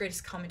Euclid's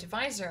greatest common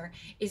divisor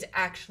is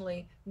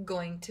actually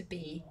going to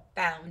be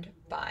bound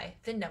by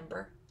the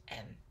number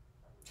m.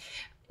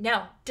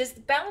 Now, does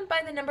bound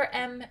by the number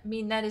m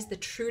mean that is the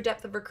true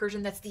depth of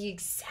recursion? That's the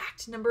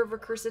exact number of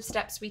recursive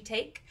steps we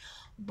take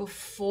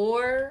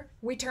before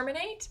we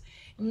terminate?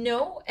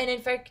 No, and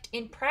in fact,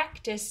 in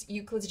practice,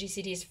 Euclid's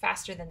GCD is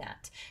faster than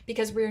that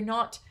because we're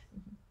not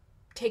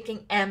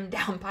taking m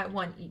down by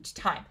 1 each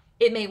time.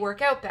 It may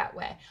work out that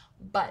way,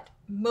 but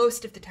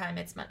most of the time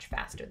it's much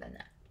faster than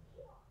that.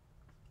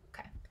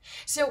 Okay,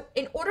 so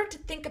in order to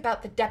think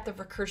about the depth of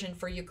recursion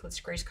for Euclid's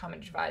greatest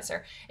common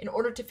divisor, in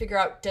order to figure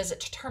out does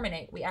it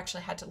terminate, we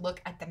actually had to look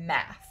at the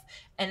math,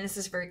 and this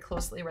is very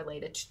closely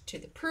related to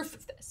the proof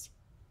of this.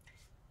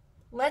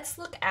 Let's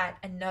look at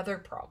another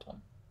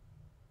problem.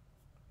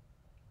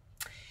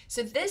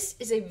 So this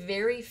is a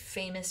very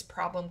famous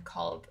problem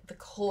called the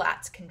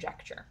Collatz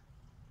conjecture.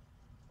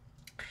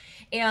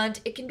 And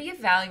it can be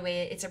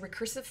evaluated, it's a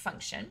recursive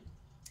function.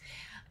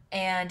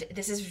 And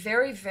this is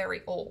very,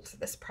 very old,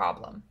 this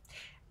problem.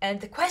 And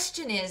the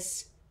question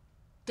is,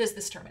 does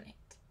this terminate?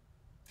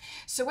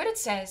 So what it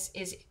says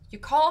is you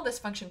call this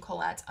function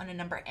Collatz on a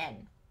number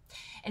n.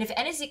 And if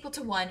n is equal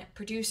to 1,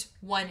 produce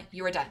 1,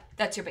 you are done.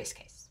 That's your base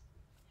case.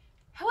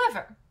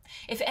 However,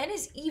 if n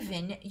is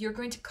even, you're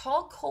going to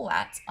call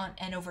Collatz on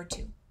n over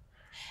 2.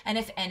 And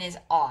if n is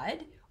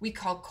odd, we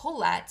call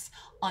Collatz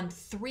on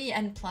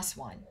 3n plus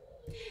 1.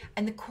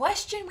 And the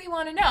question we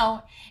want to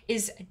know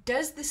is,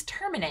 does this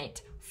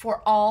terminate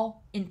for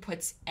all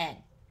inputs n?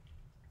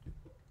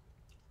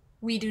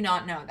 We do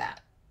not know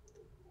that.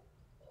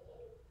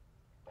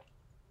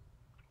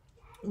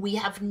 We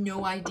have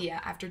no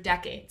idea after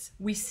decades.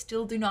 We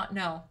still do not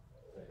know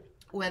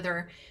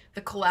whether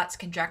the Collatz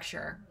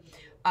conjecture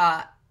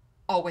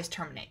always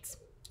terminates.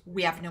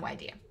 We have no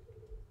idea.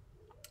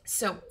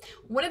 So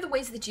one of the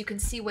ways that you can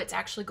see what's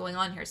actually going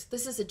on here, so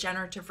this is a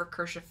generative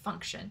recursive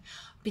function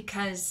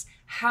because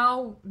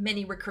how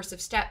many recursive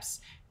steps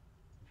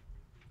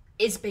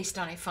is based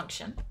on a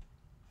function.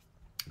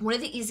 One of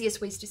the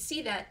easiest ways to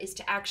see that is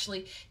to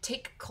actually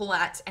take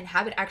Collatz and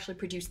have it actually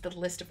produce the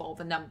list of all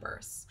the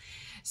numbers.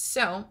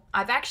 So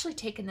I've actually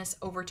taken this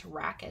over to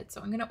Racket.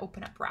 So I'm going to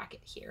open up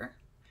Racket here.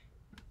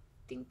 I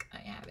think I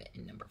have it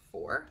in number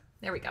 4.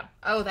 There we go.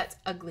 Oh, that's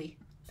ugly.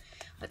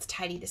 Let's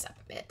tidy this up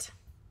a bit.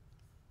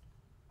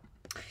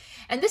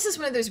 And this is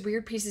one of those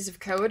weird pieces of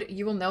code.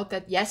 You will note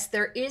that, yes,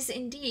 there is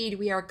indeed,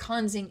 we are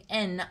consing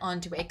n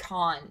onto a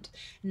cond.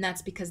 And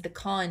that's because the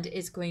cond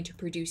is going to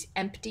produce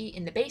empty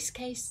in the base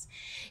case.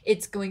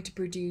 It's going to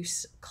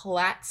produce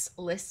Collatz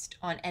list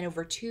on n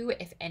over 2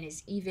 if n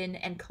is even,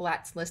 and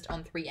Collatz list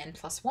on 3n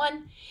plus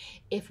 1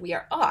 if we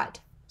are odd.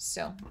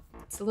 So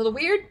it's a little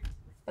weird,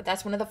 but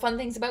that's one of the fun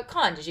things about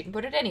cond is you can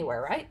put it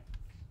anywhere, right?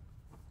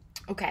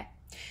 Okay,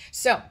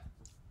 so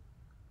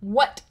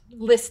what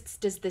lists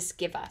does this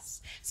give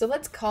us? So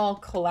let's call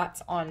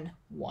Collatz on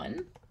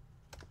 1.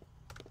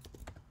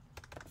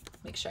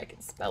 Make sure I can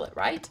spell it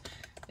right.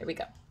 There we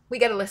go. We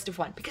get a list of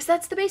 1 because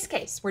that's the base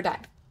case. We're done.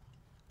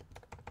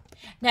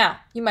 Now,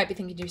 you might be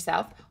thinking to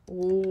yourself,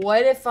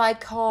 what if I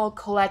call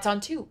Collatz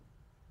on 2?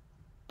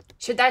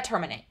 Should that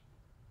terminate?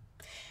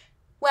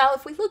 Well,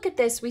 if we look at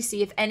this, we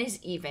see if n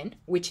is even,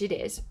 which it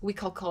is, we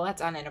call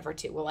collapse on n over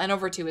 2. Well, n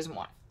over 2 is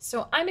 1.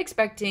 So I'm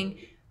expecting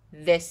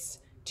this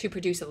to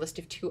produce a list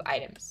of 2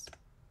 items.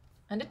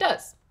 And it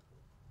does.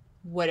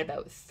 What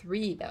about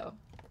 3, though?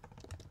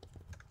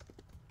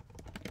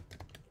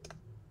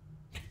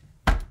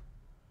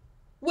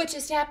 What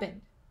just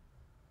happened?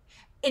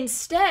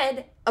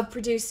 Instead of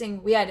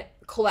producing, we had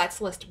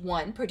collapse list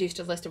 1 produced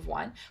a list of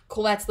 1,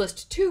 collapse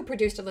list 2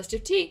 produced a list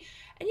of t,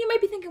 and you might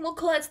be thinking, well,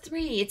 collapse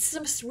 3, it's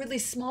some really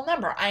small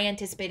number. I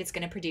anticipate it's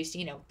going to produce,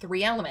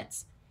 3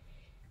 elements.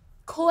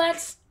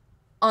 Collapse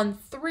on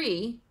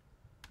 3,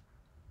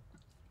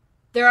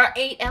 there are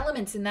 8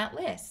 elements in that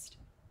list.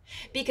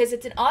 Because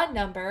it's an odd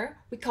number,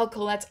 we call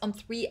collapse on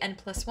 3n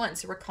plus 1,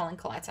 so we're calling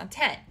collapse on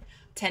 10.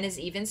 10 is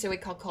even, so we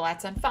call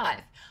collapse on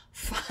 5.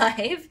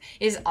 5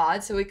 is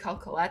odd, so we call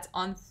collapse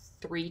on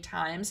 3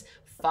 times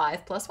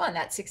 5 plus 1.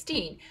 That's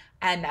 16.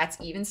 And that's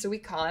even, so we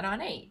call it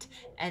on 8.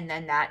 And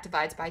then that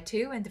divides by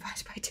 2 and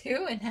divides by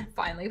 2, and then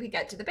finally we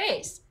get to the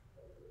base.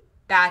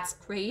 That's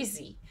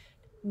crazy.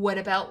 What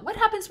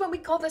happens when we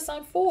call this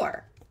on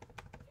 4?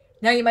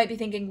 Now you might be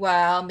thinking,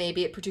 well,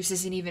 maybe it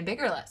produces an even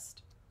bigger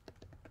list.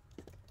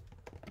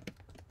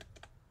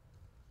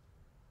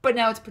 But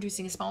now it's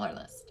producing a smaller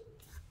list.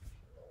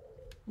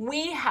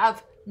 We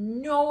have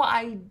no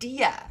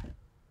idea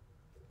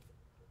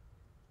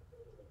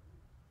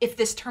if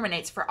this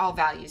terminates for all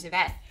values of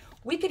n.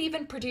 We could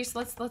even produce,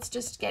 let's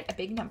just get a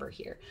big number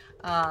here.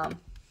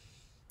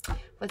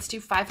 Let's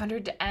do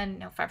 500 to n.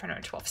 No,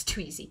 512 is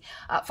too easy.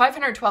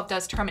 512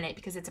 does terminate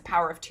because it's a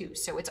power of 2.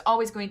 So it's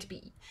always going to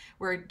be,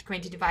 we're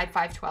going to divide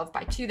 512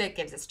 by 2. That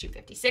gives us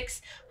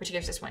 256, which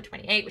gives us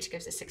 128, which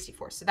gives us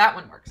 64. So that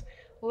one works.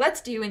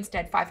 Let's do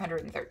instead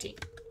 513.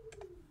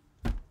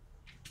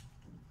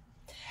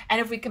 And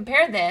if we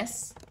compare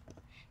this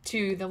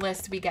to the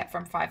list we get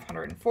from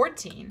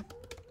 514,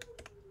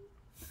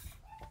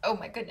 oh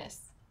my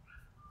goodness,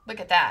 look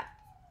at that.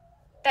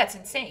 That's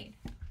insane.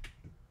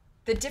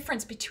 The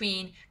difference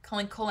between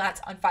calling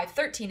collapse on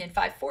 513 and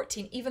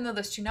 514, even though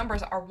those two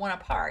numbers are 1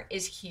 apart,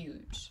 is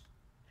huge.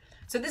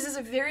 So this is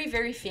a very,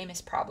 very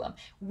famous problem.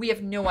 We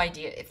have no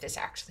idea if this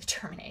actually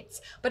terminates,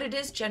 but it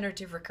is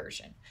generative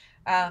recursion.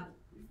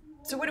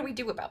 So what do we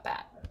do about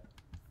that?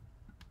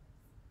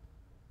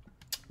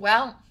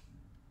 Well,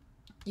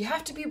 you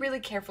have to be really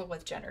careful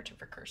with generative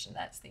recursion.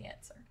 That's the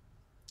answer.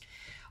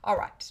 All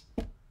right.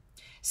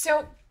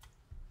 So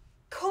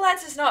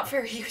collapse is not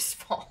very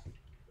useful.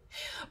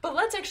 But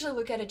let's actually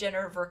look at a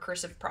generative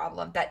recursive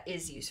problem that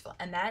is useful,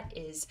 and that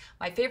is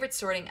my favorite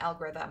sorting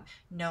algorithm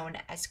known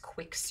as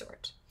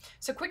quicksort.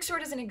 So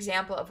quicksort is an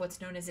example of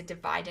what's known as a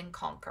divide and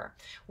conquer.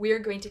 We are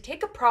going to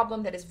take a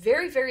problem that is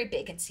very, very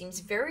big and seems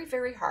very,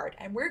 very hard,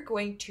 and we're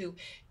going to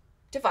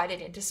divide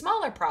it into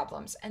smaller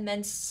problems and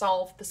then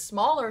solve the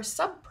smaller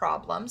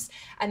sub-problems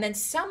and then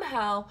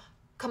somehow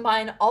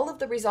combine all of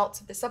the results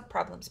of the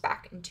sub-problems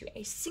back into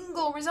a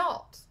single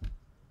result.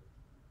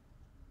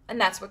 And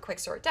that's what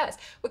quicksort does.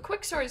 What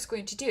quicksort is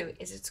going to do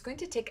is it's going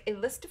to take a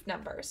list of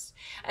numbers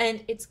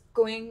and it's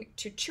going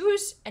to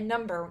choose a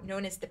number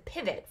known as the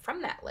pivot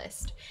from that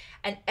list.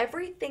 And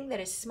everything that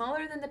is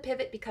smaller than the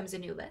pivot becomes a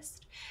new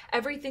list.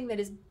 Everything that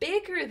is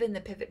bigger than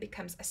the pivot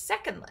becomes a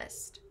second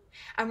list.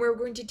 And we're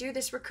going to do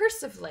this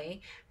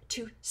recursively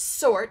to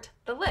sort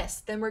the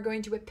list. Then we're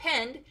going to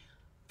append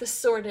the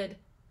sorted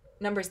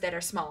numbers that are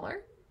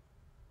smaller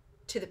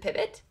to the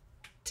pivot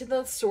to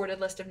the sorted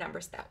list of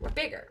numbers that were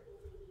bigger.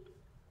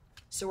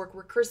 So we're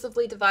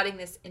recursively dividing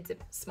this into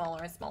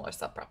smaller and smaller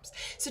subproblems.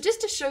 So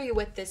just to show you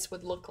what this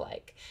would look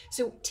like.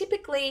 So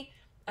typically,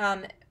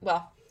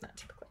 well, not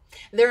typically,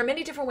 there are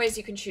many different ways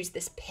you can choose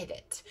this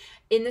pivot.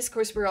 In this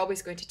course, we're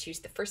always going to choose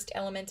the first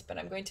element, but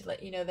I'm going to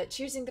let you know that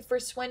choosing the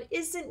first one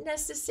isn't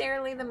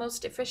necessarily the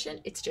most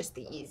efficient. It's just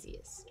the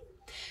easiest.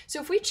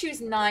 So if we choose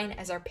 9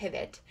 as our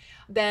pivot,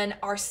 then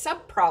our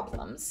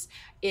subproblems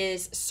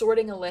is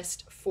sorting a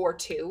list 4,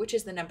 2, which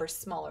is the number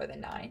smaller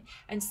than 9,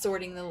 and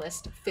sorting the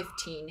list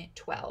 15,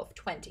 12,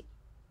 20.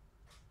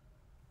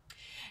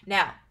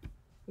 Now,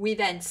 we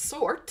then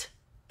sort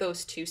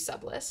those two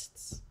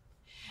sublists,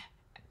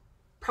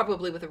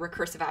 probably with a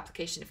recursive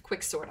application of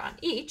quicksort on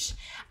each,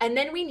 and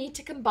then we need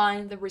to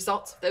combine the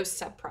results of those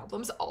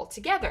subproblems all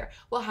together.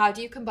 Well, how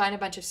do you combine a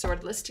bunch of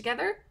sorted lists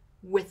together?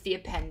 With the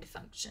append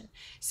function.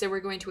 So we're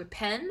going to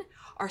append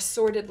our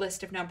sorted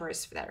list of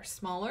numbers that are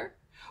smaller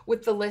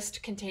with the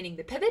list containing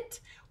the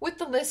pivot with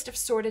the list of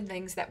sorted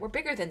things that were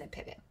bigger than the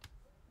pivot.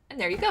 And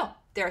there you go.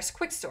 There's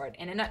quicksort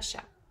in a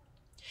nutshell.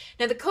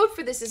 Now the code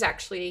for this is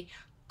actually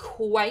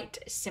quite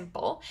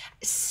simple,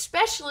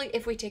 especially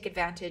if we take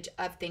advantage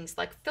of things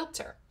like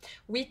filter.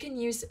 We can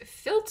use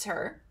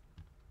filter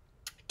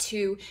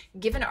to,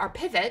 given our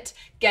pivot,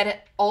 get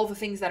at all the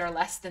things that are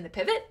less than the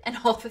pivot and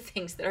all the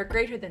things that are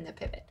greater than the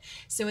pivot.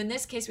 So in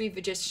this case,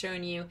 we've just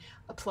shown you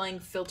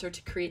applying filter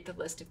to create the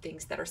list of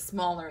things that are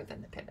smaller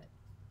than the pivot.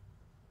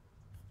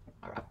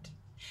 All right.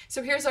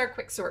 So here's our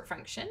quicksort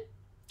function.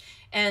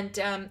 And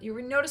you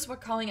will notice we're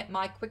calling it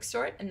my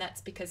quicksort, and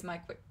that's because my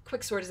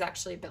quicksort is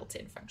actually a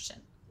built-in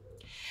function.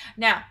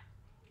 Now,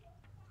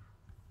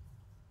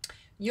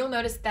 you'll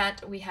notice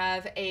that we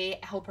have a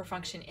helper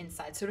function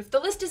inside. So if the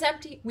list is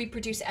empty, we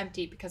produce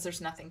empty because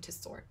there's nothing to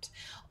sort.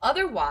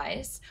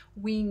 Otherwise,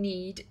 we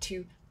need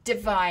to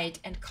divide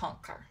and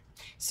conquer.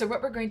 So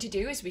what we're going to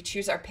do is we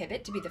choose our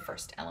pivot to be the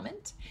first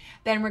element.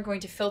 Then we're going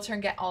to filter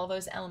and get all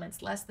those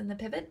elements less than the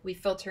pivot. We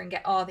filter and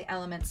get all the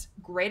elements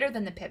greater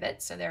than the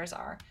pivot. So there's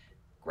our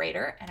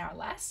greater and our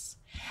less.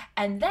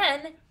 And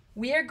then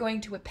we are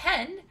going to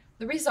append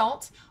the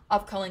result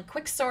of calling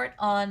quicksort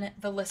on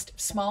the list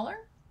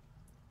smaller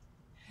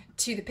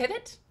to the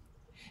pivot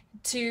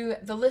to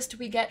the list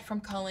we get from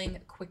calling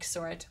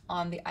quicksort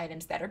on the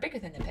items that are bigger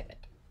than the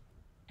pivot.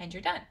 And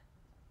you're done.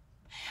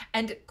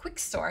 And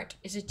quicksort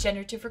is a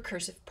generative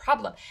recursive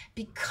problem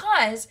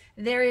because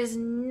there is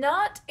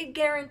not a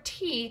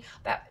guarantee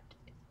that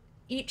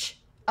each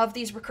of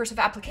these recursive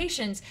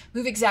applications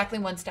move exactly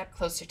one step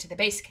closer to the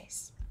base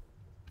case.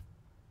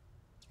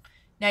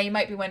 Now you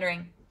might be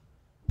wondering,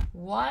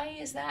 why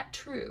is that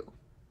true?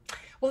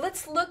 Well,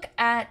 let's look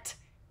at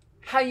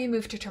how you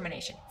move to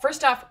termination.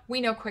 First off,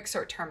 we know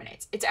quicksort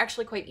terminates. It's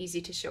actually quite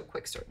easy to show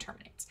quicksort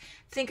terminates.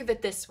 Think of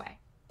it this way.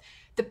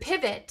 The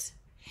pivot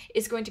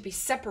is going to be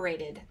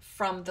separated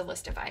from the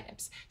list of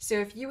items. So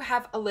if you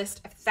have a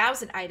list of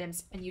 1,000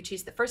 items and you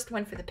choose the first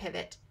one for the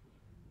pivot,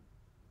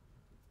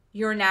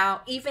 you're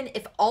now, even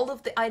if all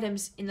of the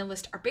items in the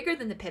list are bigger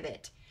than the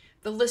pivot,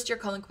 the list you're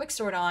calling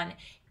quicksort on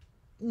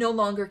no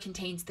longer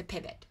contains the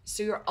pivot.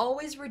 So you're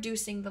always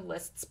reducing the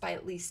lists by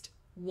at least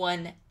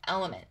one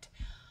element.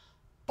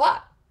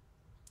 But,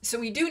 so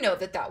we do know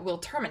that that will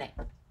terminate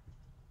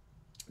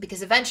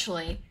because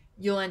eventually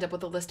you'll end up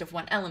with a list of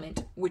one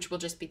element, which will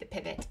just be the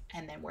pivot,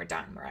 and then we're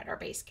done. We're at our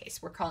base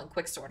case. We're calling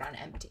quicksort on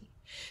empty.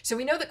 So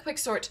we know that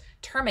quicksort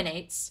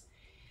terminates.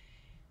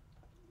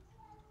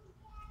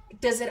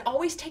 Does it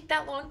always take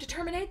that long to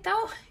terminate,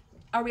 though?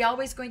 Are we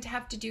always going to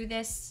have to do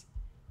this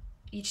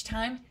each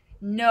time?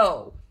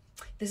 No.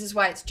 This is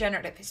why it's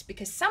generative, is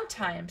because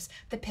sometimes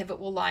the pivot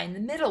will lie in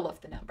the middle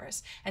of the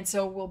numbers, and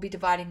so we'll be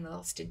dividing the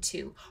list in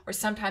two. Or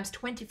sometimes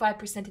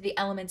 25% of the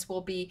elements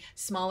will be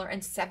smaller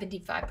and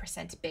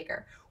 75%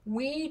 bigger.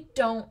 We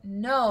don't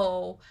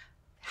know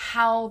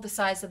how the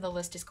size of the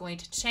list is going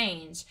to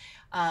change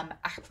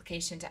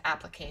application to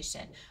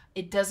application.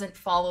 It doesn't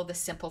follow the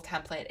simple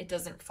template. It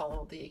doesn't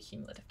follow the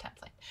accumulative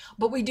template.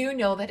 But we do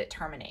know that it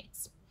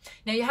terminates.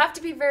 Now you have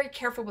to be very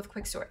careful with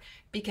quicksort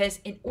because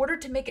in order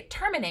to make it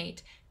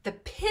terminate, the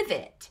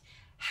pivot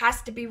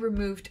has to be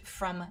removed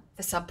from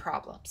the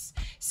subproblems.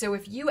 So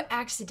if you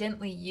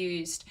accidentally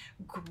used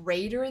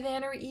greater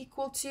than or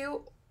equal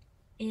to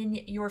in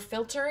your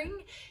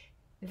filtering,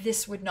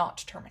 this would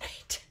not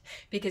terminate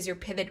because your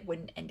pivot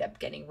wouldn't end up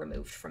getting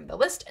removed from the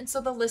list, and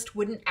so the list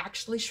wouldn't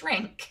actually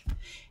shrink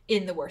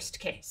in the worst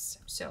case.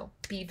 So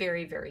be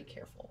very, very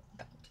careful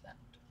about that.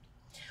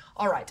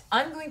 All right,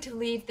 I'm going to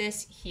leave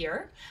this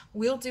here.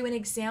 We'll do an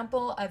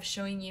example of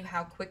showing you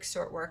how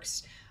quicksort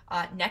works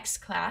next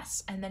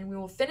class, and then we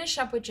will finish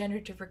up with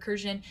generative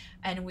recursion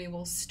and we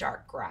will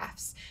start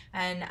graphs.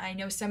 And I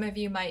know some of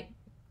you might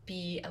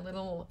be a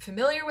little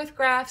familiar with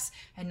graphs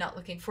and not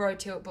looking forward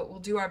to it, but we'll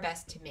do our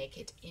best to make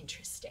it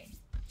interesting.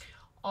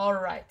 All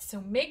right,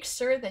 so make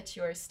sure that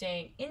you are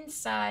staying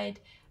inside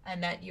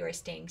and that you are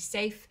staying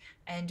safe,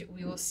 and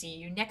we will see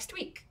you next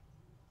week.